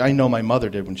it, but I know my mother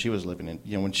did when she was living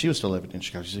in, when she was still living in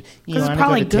Chicago. She said, "You it's want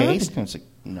probably to go to good. Taste?" And I was like,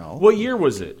 "No." What year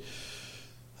was it?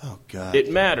 Oh God, it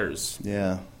matters.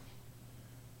 Yeah.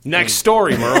 Next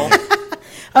story, Merle.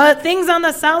 Things on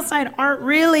the South Side aren't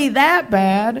really that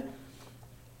bad.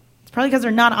 It's probably because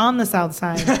they're not on the South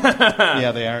Side.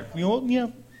 Yeah, they aren't.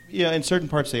 Yeah, in certain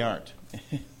parts they aren't.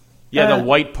 Yeah, the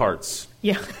white parts.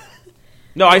 Yeah.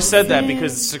 No, I said that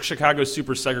because Chicago's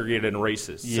super segregated and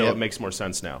racist, so Yep. it makes more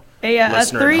sense now. A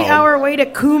 3-hour wait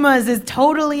at Kuma's is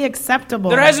totally acceptable.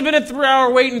 There hasn't been a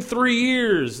 3-hour wait in 3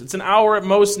 years. It's an hour at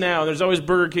most now. There's always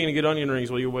Burger King to get onion rings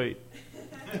while you wait.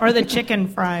 Or the chicken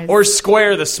fries. Or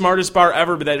Square, the smartest bar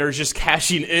ever, but that are just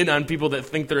cashing in on people that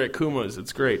think they're at Kuma's.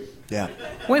 It's great. Yeah.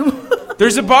 Wait,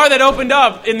 There's a bar that opened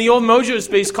up in the old Mojo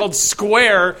space called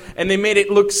Square, and they made it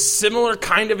look similar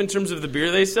kind of in terms of the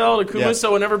beer they sell to Kuma's. Yeah.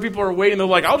 So whenever people are waiting, they're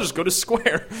like, I'll just go to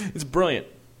Square. It's brilliant.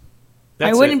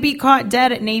 I wouldn't be caught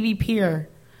dead at Navy Pier.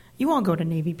 You won't go to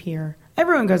Navy Pier.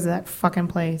 Everyone goes to that fucking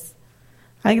place.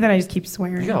 I think that I just keep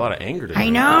swearing. You got a lot of anger today. I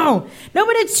know. No,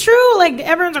 but it's true. Like,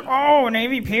 everyone's like, oh,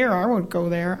 Navy Pier, I wouldn't go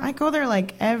there. I go there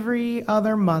like every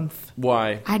other month.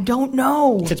 Why? I don't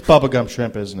know. It's bubblegum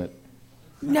shrimp, isn't it?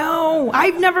 No,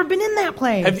 I've never been in that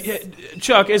place.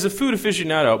 Chuck, as a food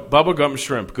aficionado, bubblegum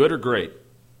shrimp, good or great?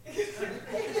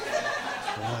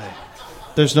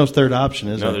 There's no third option,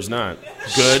 is there? No, there's not.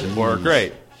 Good or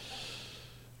great?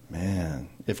 Man,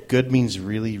 if good means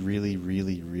really, really,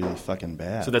 really, really fucking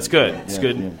bad. So that's good. It's Yeah,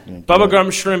 good. yeah,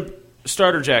 Bubblegum shrimp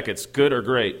starter jackets, good or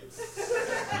great?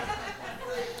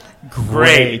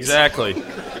 Great, exactly.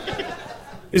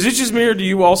 Is it just me, or do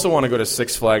you also want to go to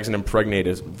Six Flags and impregnate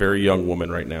a very young woman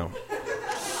right now?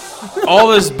 All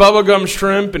this bubblegum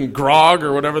shrimp and grog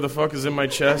or whatever the fuck is in my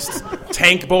chest.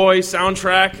 Tank Boy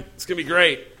soundtrack. It's going to be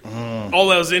great. All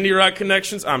those indie rock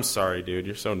connections. I'm sorry, dude.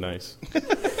 You're so nice.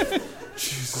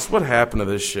 Jesus, what happened to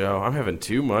this show? I'm having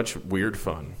too much weird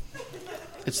fun.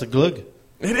 It's the glug.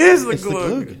 It is the It's the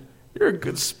glug. glug. You're a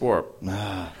good sport.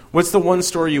 What's the one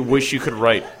story you wish you could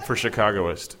write for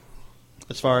Chicagoist?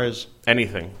 As far as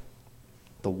Anything.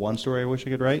 the one story I wish I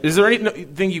could write, Is there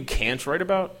anything you can't write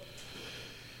about?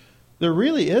 there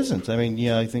really isn't. I mean,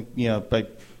 I think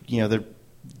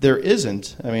there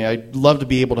isn't. I mean, I'd love to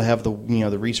be able to have the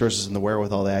the resources and the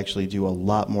wherewithal to actually do a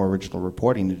lot more original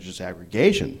reporting than just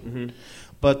aggregation. Mm-hmm.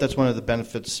 But that's one of the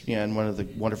benefits, and one of the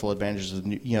wonderful advantages of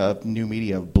new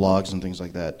media, of blogs and things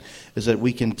like that, is that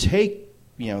we can take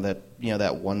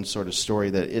that one sort of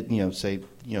story that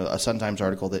a Sun Times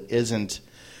article that isn't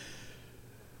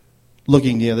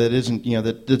looking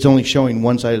that's only showing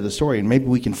one side of the story, and maybe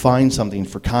we can find something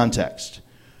for context.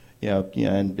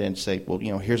 And say, well,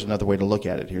 here's another way to look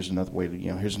at it. Here's another way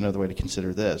to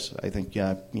consider this. I think,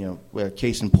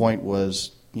 case in point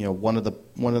was, one of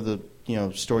the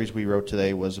stories we wrote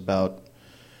today was about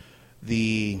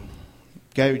the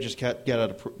guy who just got out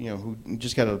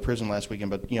of prison last weekend.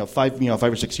 But 5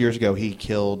 or 6 years ago,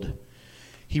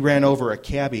 he ran over a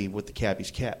cabbie with the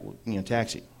cabbie's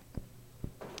taxi.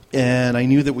 And I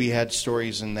knew that we had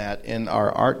stories in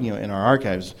our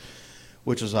archives.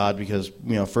 Which was odd because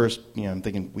first I'm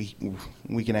thinking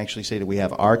we can actually say that we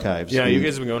have archives. Yeah, you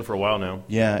guys have been going for a while now.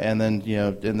 Yeah, and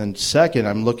then second,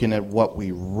 I'm looking at what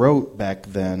we wrote back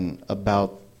then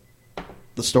about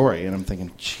the story, and I'm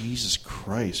thinking, Jesus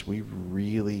Christ, we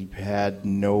really had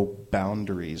no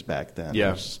boundaries back then.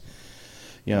 Yes.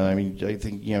 I mean, I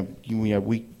think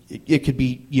it could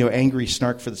be angry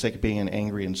snark for the sake of being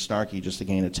angry and snarky just to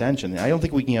gain attention. I don't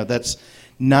think that's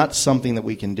not something that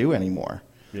we can do anymore.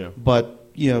 Yeah.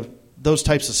 But those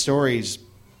types of stories,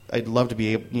 I'd love to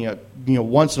be able.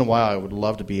 Once in a while, I would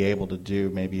love to be able to do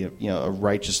maybe a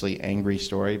righteously angry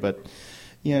story. But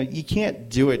you can't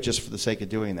do it just for the sake of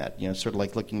doing that. Sort of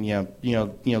like looking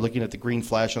looking at the green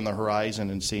flash on the horizon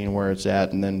and seeing where it's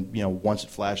at, and then once it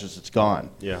flashes, it's gone.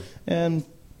 Yeah. And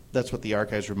that's what the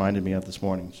archives reminded me of this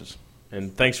morning.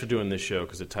 And thanks for doing this show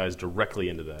because it ties directly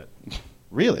into that.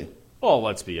 Really? Well,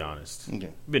 let's be honest. Okay.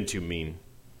 I've been too mean.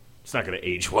 It's not going to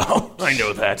age well. I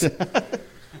know that. It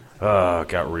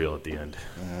got real at the end.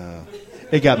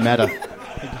 It got meta.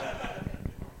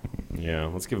 Yeah,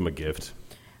 let's give him a gift.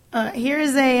 Here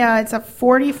is it's a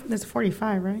 40. That's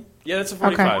 45, right? Yeah, that's a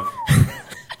 45.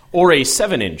 Or a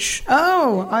 7-inch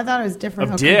Oh, I thought it was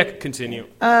different. of dick. Continue.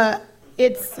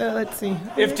 It's let's see.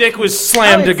 If dick was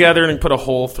slammed it's- together and put a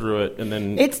hole through it, and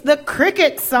then It's the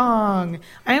cricket song.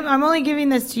 I'm only giving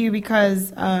this to you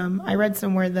because I read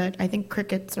somewhere that I think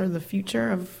crickets are the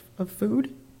future of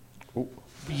food.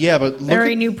 Yeah, but They're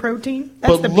a new protein.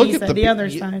 That's the B side, the other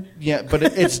side. Yeah, but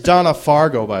it's Donna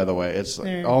Fargo, by the way. It's like,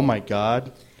 There. oh my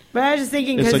God. But I was just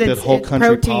thinking It's because like that whole it's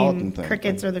Countrypolitan protein. thing.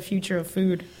 Crickets are the future of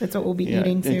food. That's what we'll be Yeah,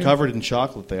 eating soon. and covered in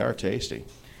chocolate, they are tasty.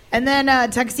 And then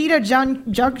Tuxedo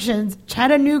Junction's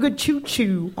Chattanooga Choo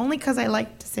Choo. Only because I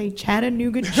like to say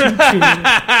Chattanooga Choo Choo.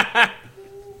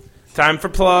 time for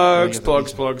plugs.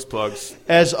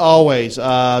 As always,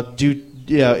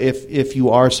 if you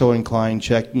are so inclined,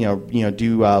 check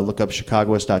do look up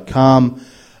Chicagoist.com.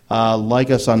 Like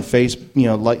us on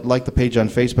Facebook, like the page on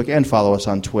Facebook, and follow us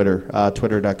on Twitter,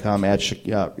 twitter.com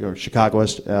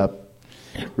 @Chicagoist.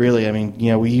 Really, I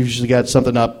mean, we usually got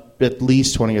something up at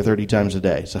least 20 or 30 times a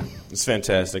day. So It's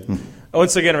fantastic.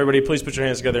 Once again, everybody, please put your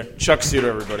hands together. Chuck Suter,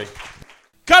 everybody.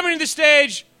 Coming to the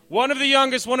stage, One of the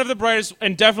youngest, one of the brightest,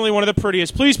 and definitely one of the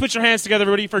prettiest. Please put your hands together,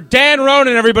 everybody, for Dan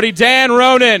Ronan, everybody. Dan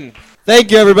Ronan. Thank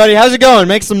you, everybody. How's it going?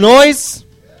 Make some noise.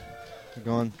 How's it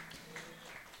going?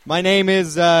 My name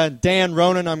is Dan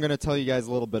Ronan. I'm going to tell you guys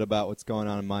a little bit about what's going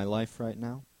on in my life right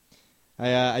now.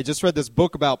 I just read this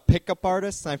book about pickup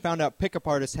artists, and I found out pickup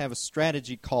artists have a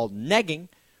strategy called negging,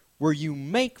 where you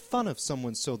make fun of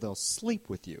someone so they'll sleep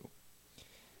with you.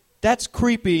 That's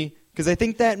creepy, because I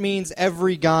think that means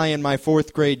every guy in my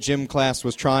 4th grade gym class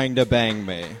was trying to bang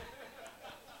me.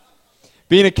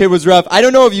 Being a kid was rough. I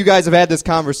don't know if you guys have had this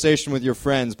conversation with your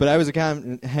friends, but I was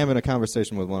having a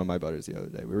conversation with one of my buddies the other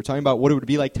day. We were talking about what it would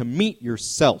be like to meet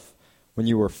yourself when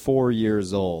you were 4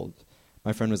 years old.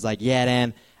 My friend was like, yeah,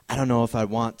 Dan, I don't know if I'd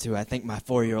want to. I think my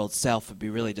 4-year-old self would be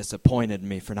really disappointed in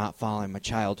me for not following my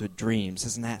childhood dreams.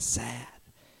 Isn't that sad?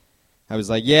 I was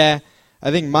like, yeah, I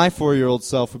think my 4-year-old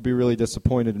self would be really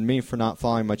disappointed in me for not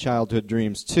following my childhood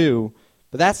dreams too.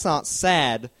 But that's not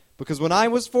sad, because when I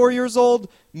was 4 years old,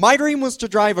 my dream was to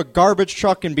drive a garbage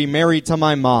truck and be married to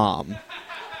my mom.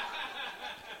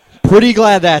 Pretty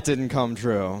glad that didn't come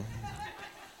true.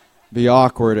 Be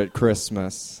awkward at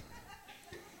Christmas.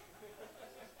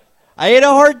 I had a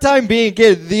hard time being a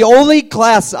kid. The only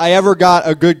class I ever got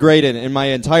a good grade in my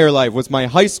entire life was my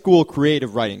high school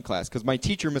creative writing class, because my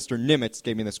teacher, Mr. Nimitz,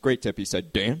 gave me this great tip. He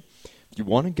said, Dan, if you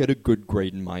want to get a good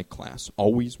grade in my class,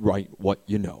 always write what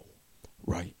you know.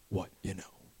 Write what you know.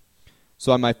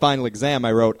 So on my final exam,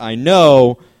 I wrote, I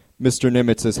know Mr.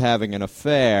 Nimitz is having an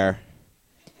affair.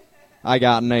 I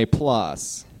got an A+,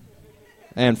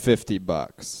 and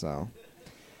 $50, so.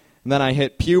 And then I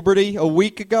hit puberty a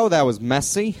week ago. That was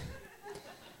messy.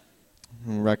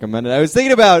 I recommend it. I was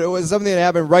thinking about it was something that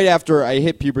happened right after I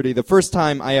hit puberty, the first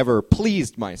time I ever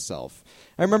pleased myself.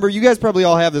 I remember, you guys probably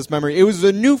all have this memory. It was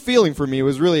a new feeling for me. It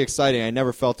was really exciting. I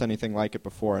never felt anything like it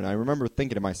before. And I remember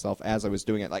thinking to myself as I was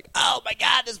doing it, like, oh my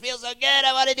God, this feels so good.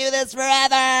 I want to do this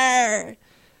forever.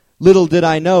 Little did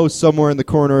I know, somewhere in the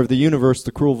corner of the universe,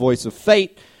 the cruel voice of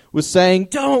fate was saying,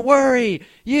 don't worry,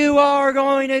 you are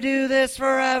going to do this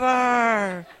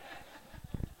forever.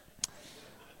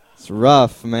 It's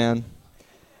rough, man.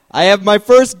 I have my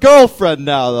first girlfriend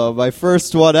now, though. My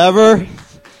first one ever.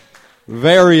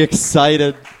 Very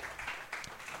excited.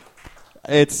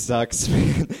 It sucks,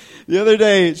 man. The other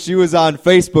day, she was on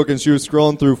Facebook, and she was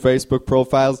scrolling through Facebook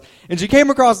profiles, and she came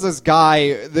across this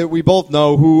guy that we both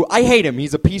know who, I hate him.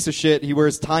 He's a piece of shit. He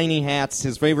wears tiny hats.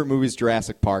 His favorite movie is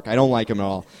Jurassic Park. I don't like him at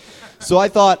all. So I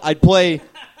thought I'd play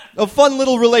a fun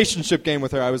little relationship game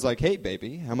with her. I was like, hey,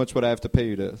 baby, how much would I have to pay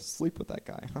you to sleep with that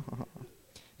guy?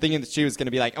 Thinking that she was going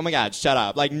to be like, oh my God, shut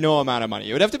up. Like, no amount of money.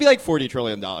 It would have to be like $40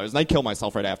 trillion, and I'd kill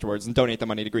myself right afterwards and donate the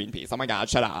money to Greenpeace. Oh my God,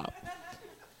 shut up.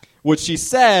 What she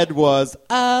said was,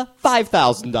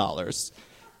 $5,000.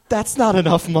 That's not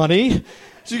enough money.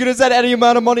 She could have said any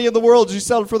amount of money in the world. She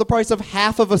sold it for the price of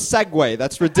half of a Segway.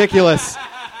 That's ridiculous.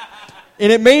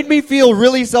 And it made me feel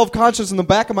really self-conscious in the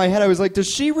back of my head. I was like, does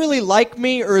she really like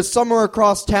me, or is somewhere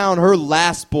across town her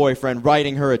last boyfriend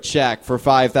writing her a check for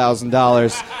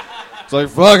 $5,000? It's like,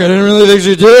 fuck, I didn't really think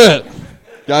she did it.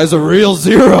 Guy's a real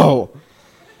zero.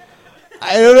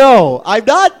 I don't know. I'm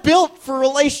not built for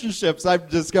relationships, I've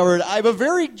discovered. I'm a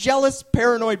very jealous,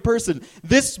 paranoid person.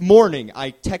 This morning,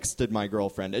 I texted my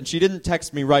girlfriend, and she didn't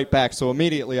text me right back, so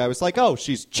immediately I was like, oh,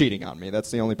 she's cheating on me.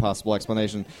 That's the only possible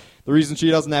explanation. The reason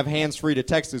she doesn't have hands-free to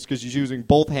text is because she's using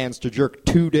both hands to jerk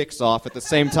 2 dicks off at the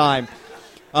same time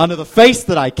onto the face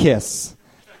that I kiss.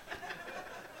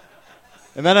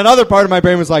 And then another part of my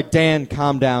brain was like, Dan,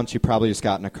 calm down. She probably just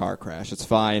got in a car crash. It's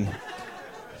fine.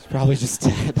 She's probably just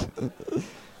dead.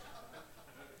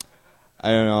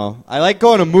 I don't know. I like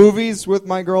going to movies with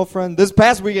my girlfriend. This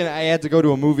past weekend, I had to go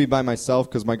to a movie by myself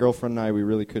because my girlfriend and I, we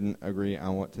really couldn't agree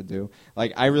on what to do.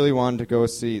 Like, I really wanted to go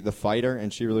see The Fighter,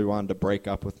 and she really wanted to break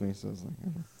up with me. So I was like,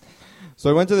 So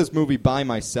I went to this movie by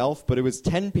myself, but it was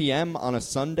 10 p.m. on a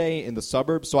Sunday in the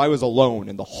suburbs, so I was alone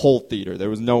in the whole theater. There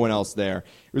was no one else there.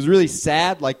 It was really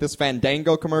sad. Like, this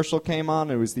Fandango commercial came on,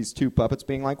 and it was these 2 puppets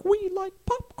being like, we like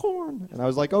popcorn. And I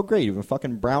was like, oh, great, even a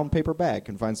fucking brown paper bag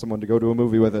can find someone to go to a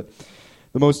movie with it.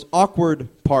 The most awkward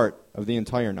part of the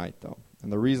entire night, though,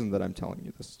 and the reason that I'm telling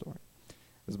you this story,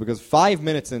 is because 5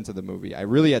 minutes into the movie, I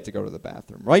really had to go to the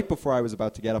bathroom. Right before I was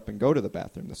about to get up and go to the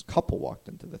bathroom, this couple walked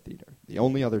into the theater, the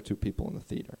only other 2 people in the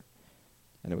theater,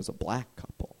 and it was a black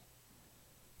couple.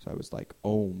 So I was like,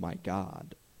 oh my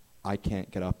God, I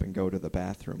can't get up and go to the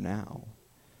bathroom now,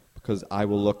 because I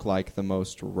will look like the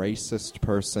most racist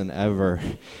person ever.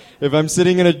 If I'm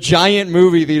sitting in a giant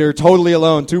movie theater, totally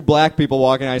alone, 2 black people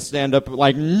walking, I stand up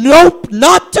like, nope,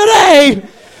 not today!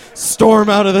 Storm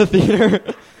out of the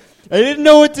theater. I didn't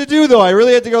know what to do, though. I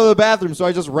really had to go to the bathroom, so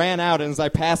I just ran out, and as I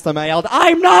passed them, I yelled,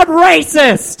 "I'm not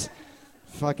racist!"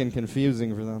 Fucking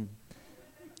confusing for them.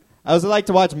 I also like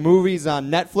to watch movies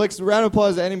on Netflix. Round of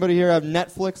applause. Anybody here have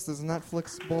Netflix? This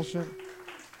Netflix bullshit?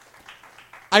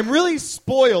 I'm really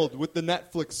spoiled with the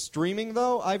Netflix streaming,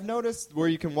 though, I've noticed, where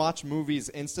you can watch movies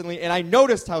instantly. And I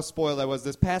noticed how spoiled I was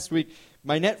this past week.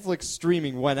 My Netflix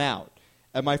streaming went out.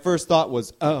 And my first thought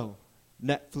was, oh,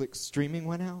 Netflix streaming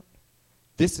went out?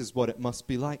 This is what it must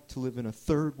be like to live in a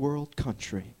third world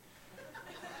country.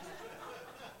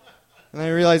 And I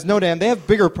realized, no, Dan, they have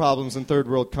bigger problems in third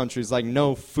world countries, like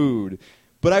no food.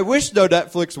 But I wish, though,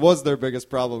 Netflix was their biggest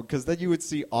problem, because then you would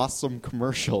see awesome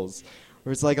commercials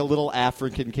where it's like a little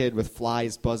African kid with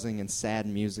flies buzzing and sad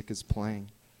music is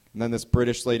playing. And then this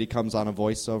British lady comes on a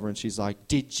voiceover, and she's like,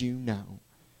 did you know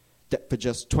that for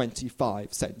just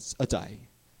 25 cents a day,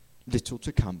 Little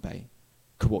Tecumbe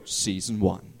could watch season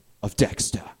 1 of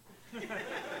Dexter?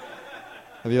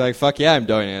 I'd be like, fuck yeah, I'm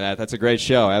donating that. That's a great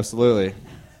show, absolutely.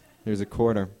 Here's a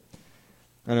quarter.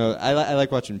 I know. I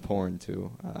like watching porn,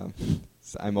 too.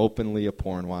 I'm openly a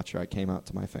porn watcher. I came out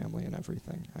to my family and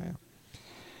everything.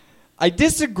 I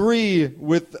disagree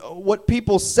with what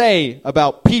people say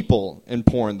about people in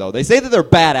porn, though. They say that they're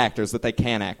bad actors, that they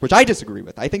can't act, which I disagree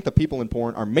with. I think the people in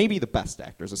porn are maybe the best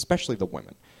actors, especially the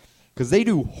women. Because they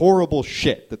do horrible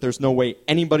shit that there's no way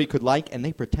anybody could like, and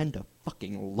they pretend to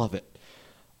fucking love it.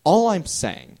 All I'm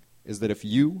saying is that if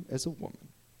you, as a woman,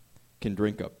 can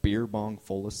drink a beer bong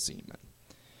full of semen,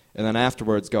 and then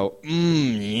afterwards go,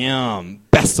 yum,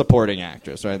 best supporting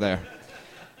actress right there.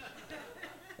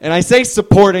 And I say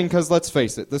supporting because, let's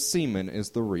face it, the semen is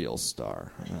the real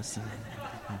star.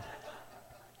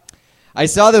 I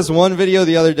saw this one video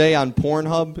the other day on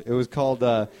Pornhub. It was called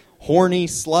Horny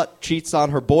Slut Cheats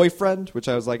on Her Boyfriend, which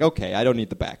I was like, okay, I don't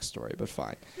need the backstory, but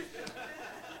fine.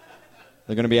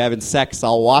 They're going to be having sex,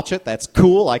 I'll watch it. That's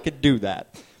cool, I could do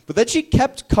that. But then she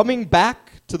kept coming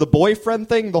back to the boyfriend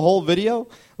thing the whole video.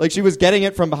 Like, she was getting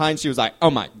it from behind. She was like, oh,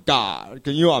 my God,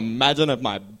 can you imagine if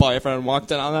my boyfriend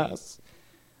walked in on this?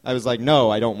 I was like, no,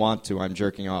 I don't want to. I'm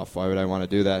jerking off. Why would I want to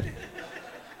do that?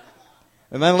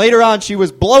 And then later on, she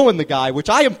was blowing the guy, which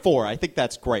I am for. I think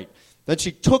that's great. Then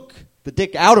she took the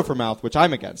dick out of her mouth, which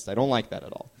I'm against. I don't like that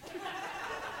at all.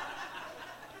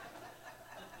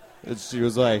 And she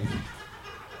was like,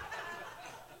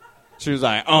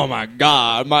 oh, my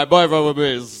God, my boyfriend would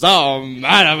be so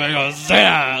mad at me to see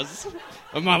this.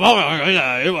 And my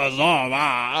boyfriend, he was so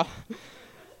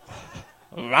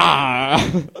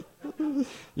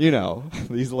you know,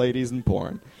 these ladies in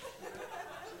porn.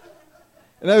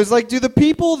 And I was like, do the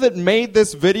people that made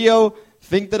this video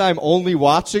think that I'm only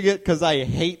watching it because I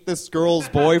hate this girl's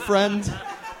boyfriend?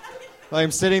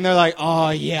 I'm sitting there like, oh,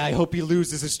 yeah, I hope he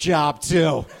loses his job,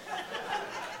 too.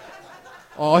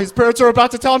 Oh, his parents are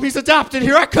about to tell him he's adopted.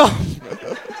 Here I come.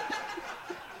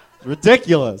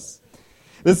 Ridiculous.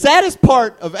 The saddest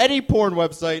part of any porn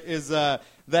website is the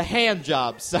hand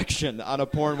job section on a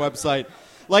porn website.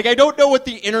 Like, I don't know what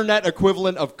the internet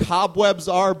equivalent of cobwebs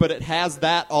are, but it has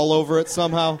that all over it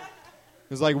somehow.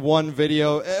 There's like one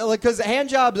video. Because hand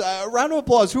jobs, round of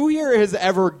applause. Who here has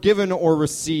ever given or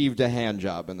received a hand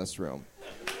job in this room?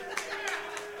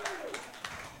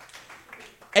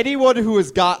 Anyone who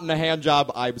has gotten a hand job,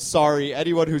 I'm sorry.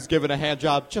 Anyone who's given a hand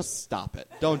job, just stop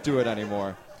it. Don't do it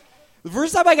anymore. The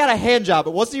first time I got a hand job, it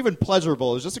wasn't even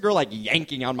pleasurable. It was just a girl, like,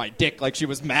 yanking on my dick like she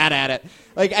was mad at it.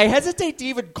 Like, I hesitate to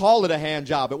even call it a hand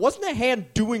job. It wasn't a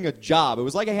hand doing a job. It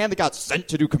was like a hand that got sent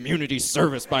to do community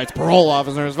service by its parole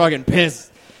officer and was fucking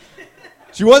pissed.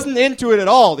 She wasn't into it at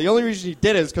all. The only reason she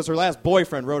did it is because her last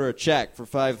boyfriend wrote her a check for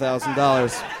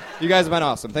 $5,000. You guys have been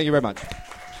awesome. Thank you very much.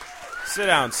 Sit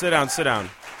down, sit down, sit down.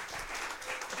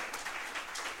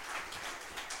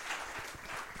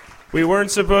 We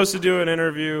weren't supposed to do an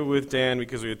interview with Dan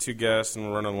because we had two guests and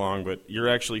we're running long, but you're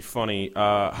actually funny.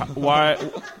 Why?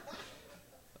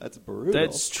 That's brutal.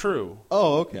 That's true.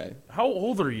 Oh, okay. How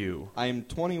old are you? I am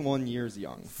 21 years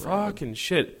young. Fucking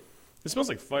shit. It smells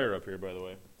like fire up here, by the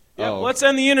way. Yeah, oh. Let's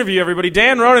end the interview, everybody.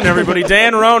 Dan Ronan, everybody.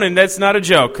 Dan Ronan. That's not a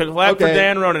joke. Clap for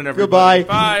Dan Ronan, everybody.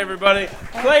 Goodbye. Bye, everybody.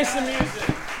 Play some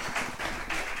music.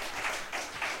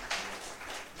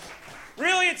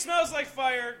 Really, it smells like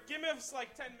fire. Give me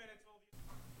like 10 minutes.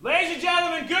 Ladies and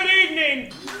gentlemen, good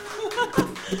evening.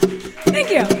 Thank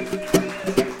you.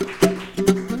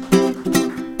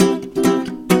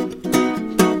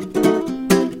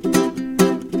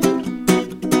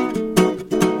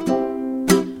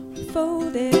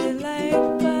 Folded like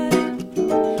butter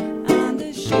on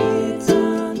the sheets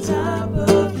on top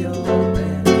of your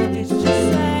bed. It's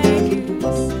just like you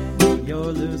said. You're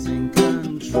losing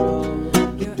control.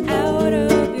 You're out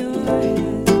of your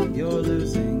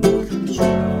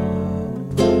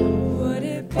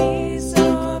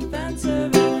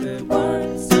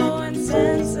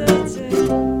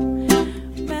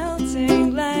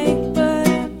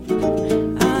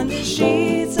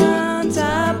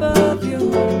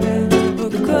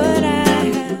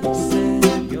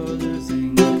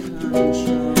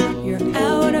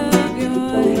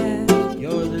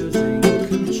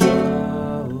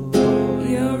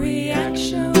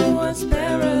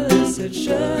it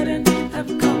shouldn't have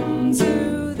come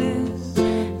to this.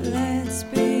 Let's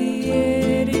be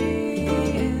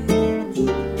idiots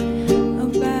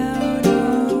about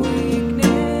our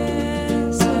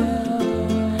weaknesses.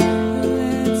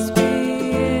 Let's be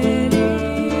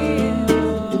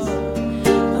idiots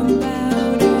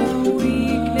about our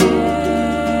weaknesses.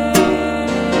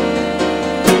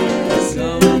 It's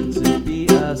going to be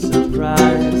a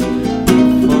surprise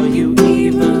before you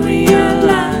even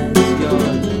realize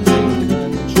you're losing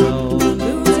control.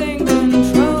 Losing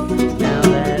control. Now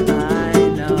that I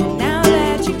know, Now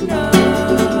that you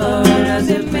know, does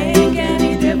it make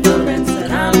any difference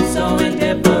that I'm so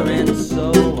indifferent?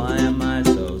 so why am I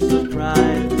so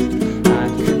surprised? I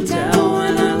can tell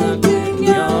when I look in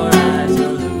your eyes,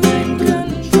 you're losing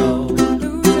control.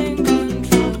 Losing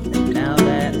control. Now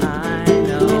that I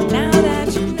know, Now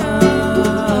that you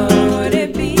know, would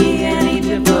it be any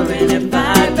different if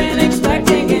I'd been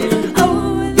expecting it?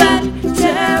 Oh, that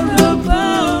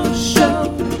terrible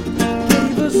show.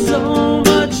 gave us so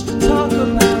much to talk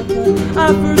about, but I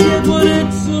forget what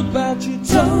it's about. You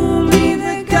Told me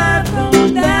the guy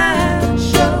from that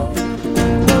show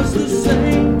was the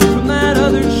same from that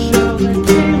other show that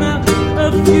came out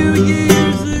a few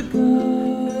years ago.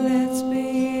 let's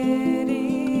be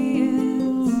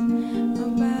idiots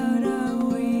about our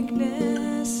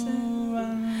weaknesses.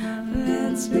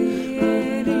 Let's be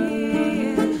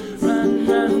idiots about our weaknesses.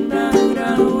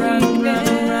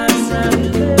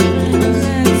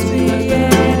 Let's be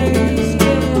idiots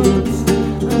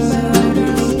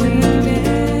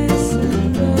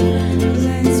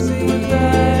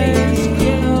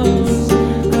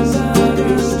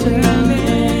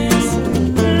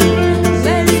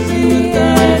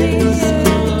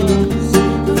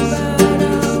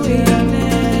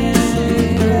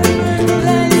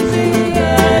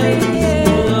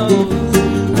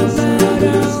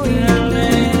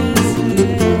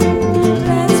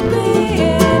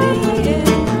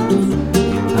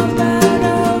about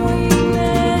our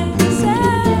weaknesses. Let's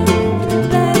be idiots about our weaknesses.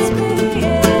 Let's be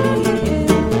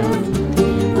idiots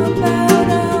about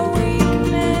our weaknesses.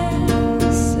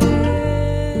 Let's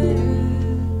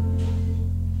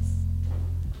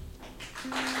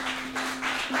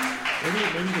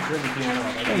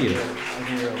be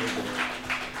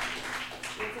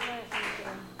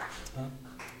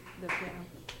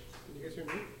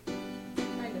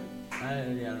idiots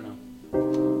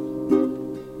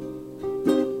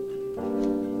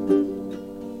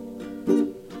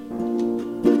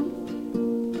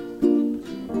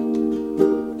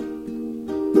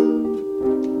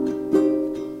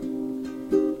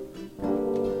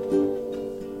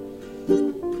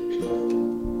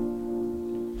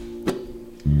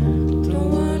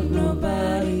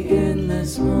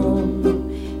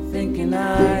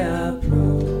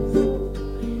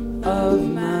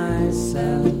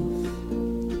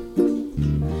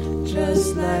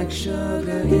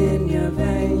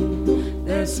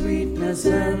our sweetness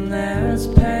and there's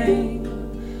pain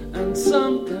and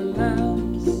something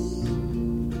else.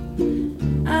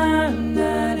 I'm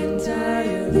not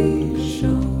entirely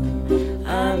sure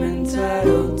I'm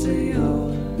entitled to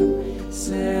your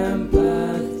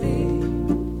sympathy.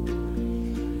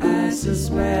 I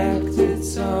suspect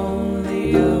it's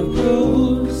only a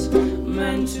ruse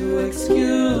meant to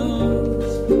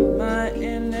excuse my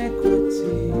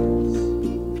iniquities.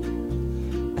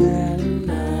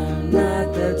 And I'm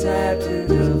not the type to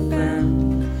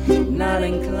defend, not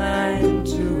inclined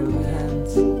to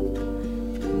repent,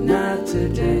 not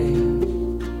today.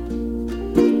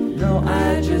 No,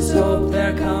 I just hope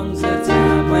there comes a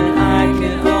time when I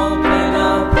can open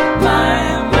up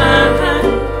my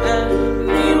mind and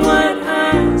mean what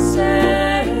I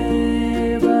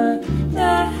say, but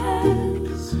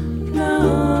that's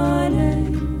not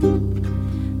it.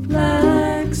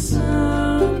 Like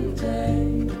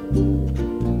someday,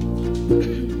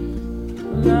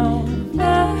 no,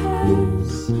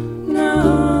 that's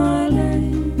not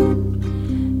it.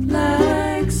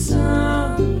 Like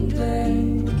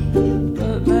someday,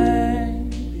 but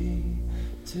maybe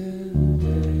today.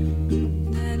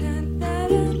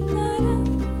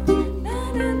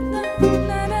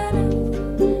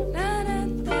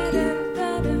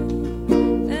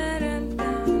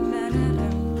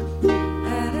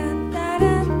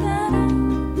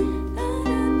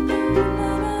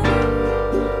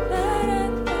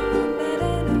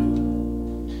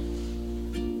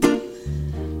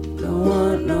 Don't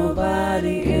want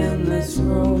nobody in this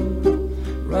room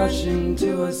rushing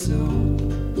to assume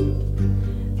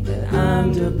that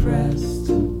I'm depressed.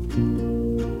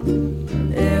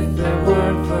 And if it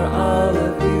weren't for all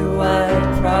of you,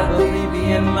 I'd probably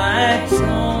be in my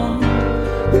zone.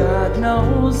 God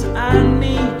knows knows I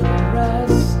need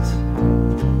rest.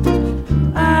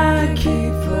 I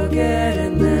keep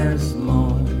forgetting there's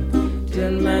more.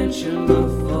 Didn't mention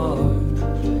before,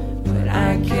 but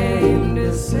I came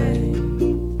to say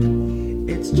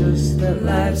it's just that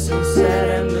life's so sad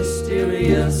and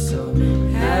mysterious. So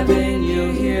having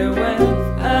you here with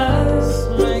us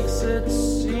makes it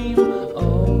seem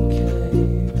okay.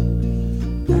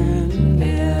 And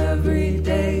every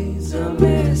day's a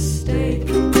mistake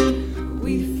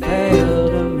we fail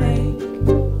to make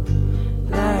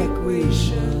like we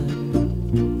should.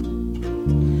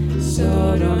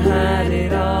 So don't hide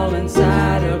it all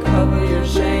inside or cover your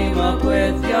shame up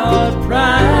with your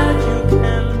pride. You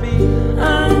can be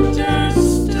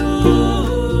understood.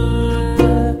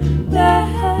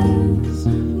 There's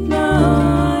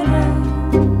not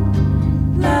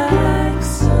like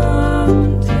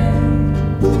someday.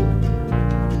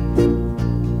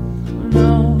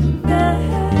 No,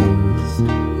 there's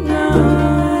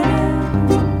not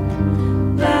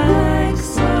like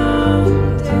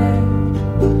someday.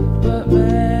 But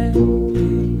maybe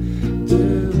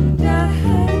today's not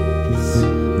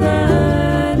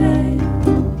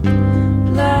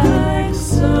like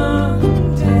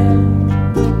someday.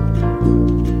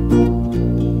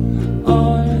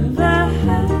 Or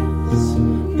there's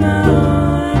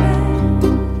not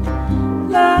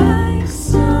like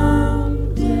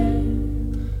someday.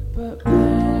 But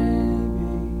maybe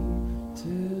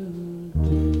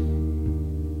today.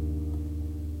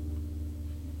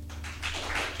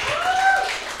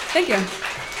 Thank you.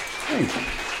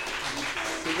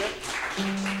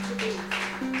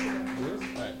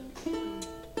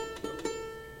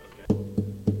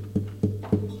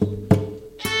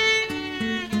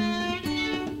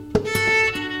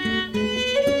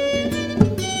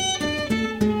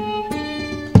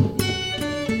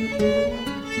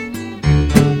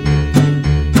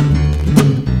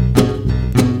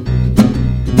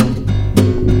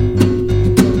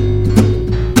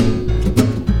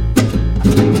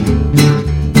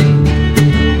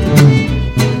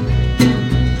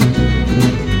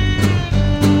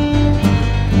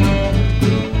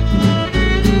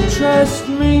 Trust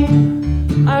me,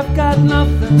 I've got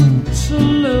nothing to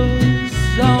lose.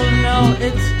 Oh no,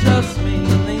 it's just me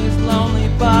and these lonely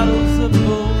bottles of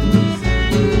booze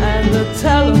and a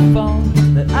telephone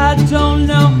that I don't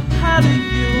know how to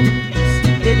use.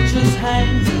 It just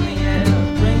hangs in the air,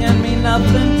 bringing me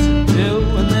nothing to do.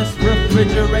 And this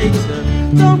refrigerator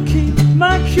don't keep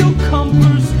my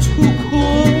cucumbers too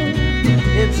cool.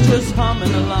 It's just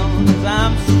humming along as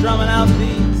I'm strumming out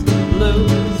these blues.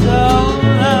 Oh,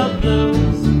 the blues.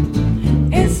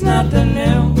 It's nothing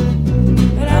new,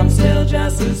 but I'm still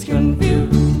just as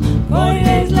confused. 40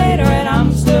 days later and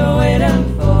I'm still waiting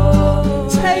for.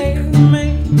 Take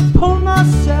me, pull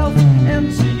myself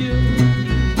into you.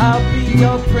 I'll be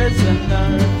your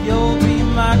prisoner, you'll be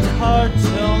my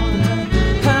cartoon.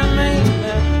 I mean,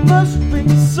 there must be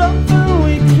something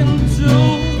we can do.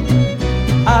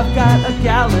 I've got a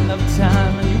gallon of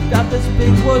time and you've got this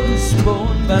big wooden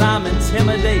spoon, but I'm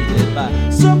intimidated by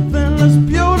something as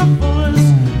beautiful as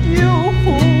you.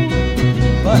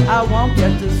 But I won't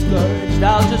get discouraged,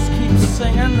 I'll just keep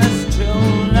singing this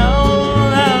tune. Oh,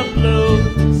 the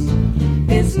blues.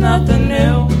 It's nothing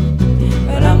new,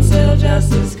 but I'm still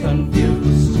just as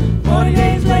confused. 40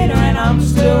 days later and I'm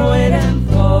still waiting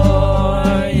for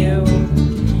you.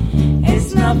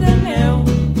 It's nothing new,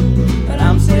 but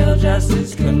I'm still just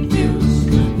as confused.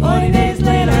 40 days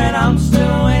later and I'm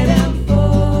still waiting for.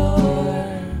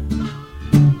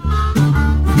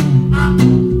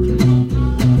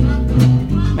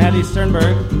 Maddie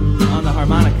Sternberg on the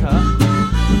harmonica.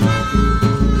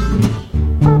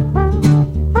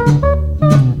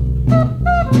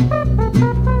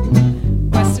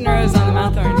 Weston Rose on the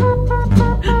mouth horn.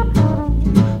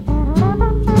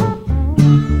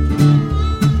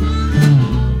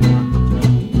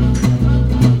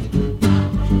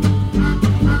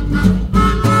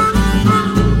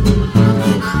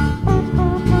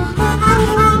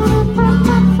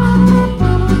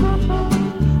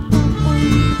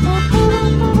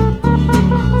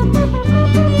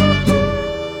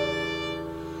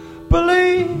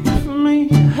 Believe me,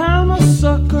 I'm a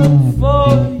sucker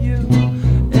for you.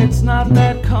 It's not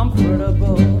that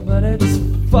comfortable, but it's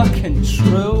fucking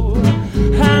true.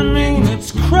 I mean,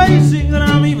 it's crazy that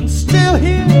I'm even still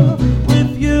here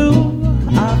with you.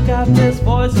 I've got this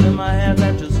voice in my head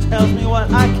that just tells me what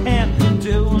I can't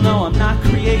do. No, I'm not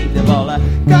creative. All I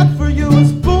got for you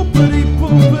is boopity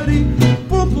boopity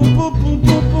boop boop boop boop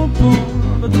boop boop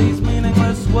boop. But these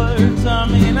meaningless words are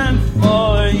meaning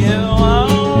for you.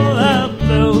 Oh, the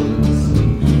blues.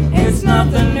 It's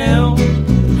nothing new,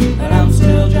 but I'm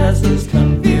still just as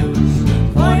confused.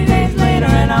 40 days later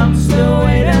and I'm still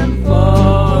waiting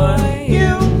for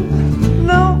you.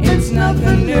 No, it's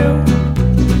nothing new,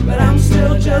 but I'm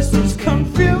still just as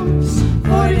confused.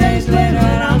 40 days later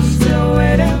and I'm still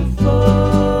waiting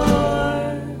for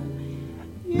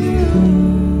you.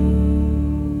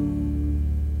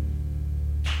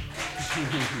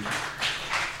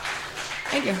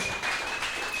 Thank you.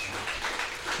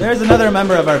 There's another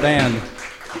member of our band,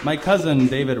 my cousin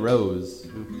David Rose,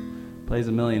 who plays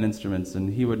a million instruments,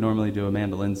 and he would normally do a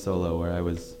mandolin solo where I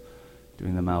was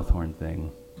doing the mouth horn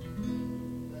thing.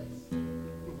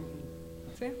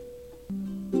 See?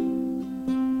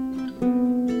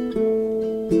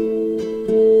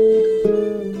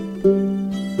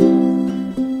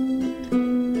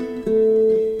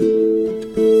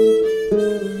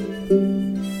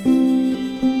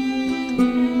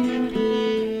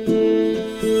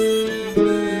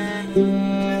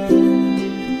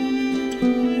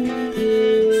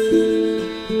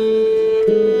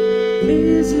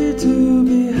 Easy to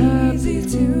be happy,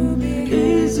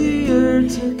 easier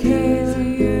to care.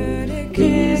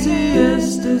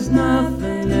 Easiest is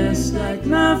nothingness, like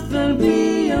nothing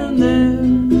beyond there.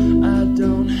 I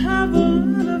don't have a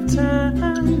lot of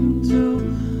time to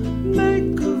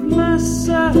make of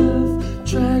myself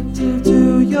attractive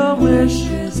to your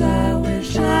wishes. I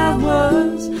wish I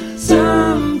was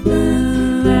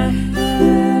something else.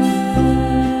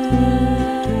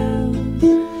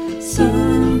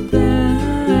 Something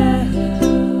else.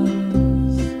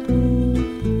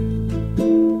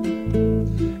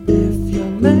 If you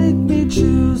make me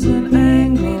choose an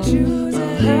angle,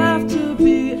 I'll have to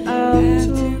be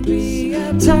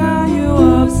obtuse. Tie you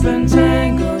up in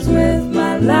tangles with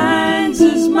my lines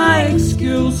is my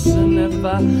excuse. And if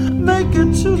I make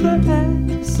it to the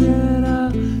exit,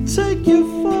 I'll take you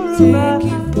for a ride.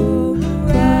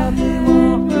 Probably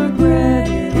won't regret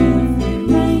it if we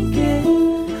make it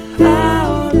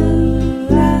out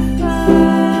alive.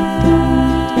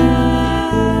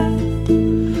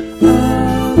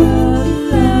 Out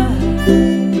alive.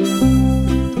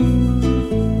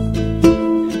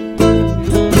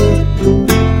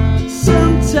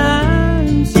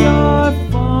 Sometimes your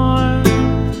form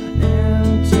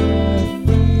interferes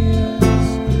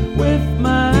with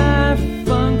my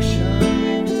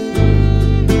functions.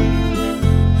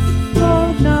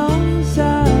 Lord knows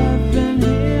I've been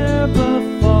here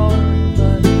before,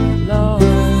 but Lord,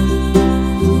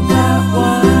 that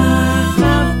was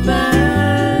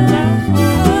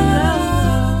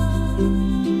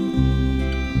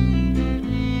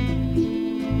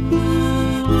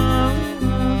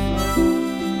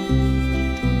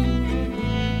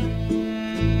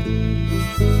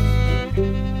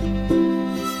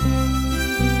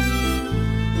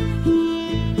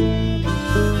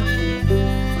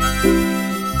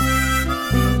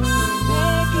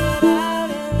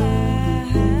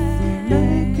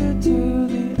make it to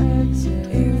the exit.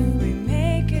 If we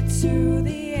make it to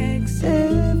the exit.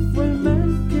 If we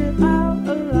make it out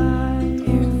alive.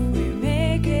 If we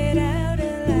make it out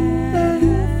alive.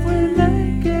 If we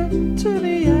make it to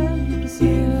the exit.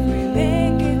 If we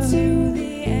make it to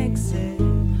the exit.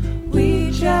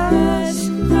 We just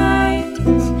might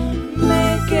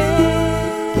make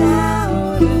it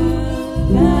out alive.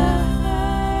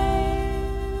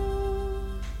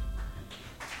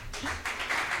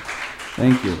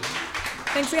 Thank you.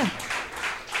 Thanks again.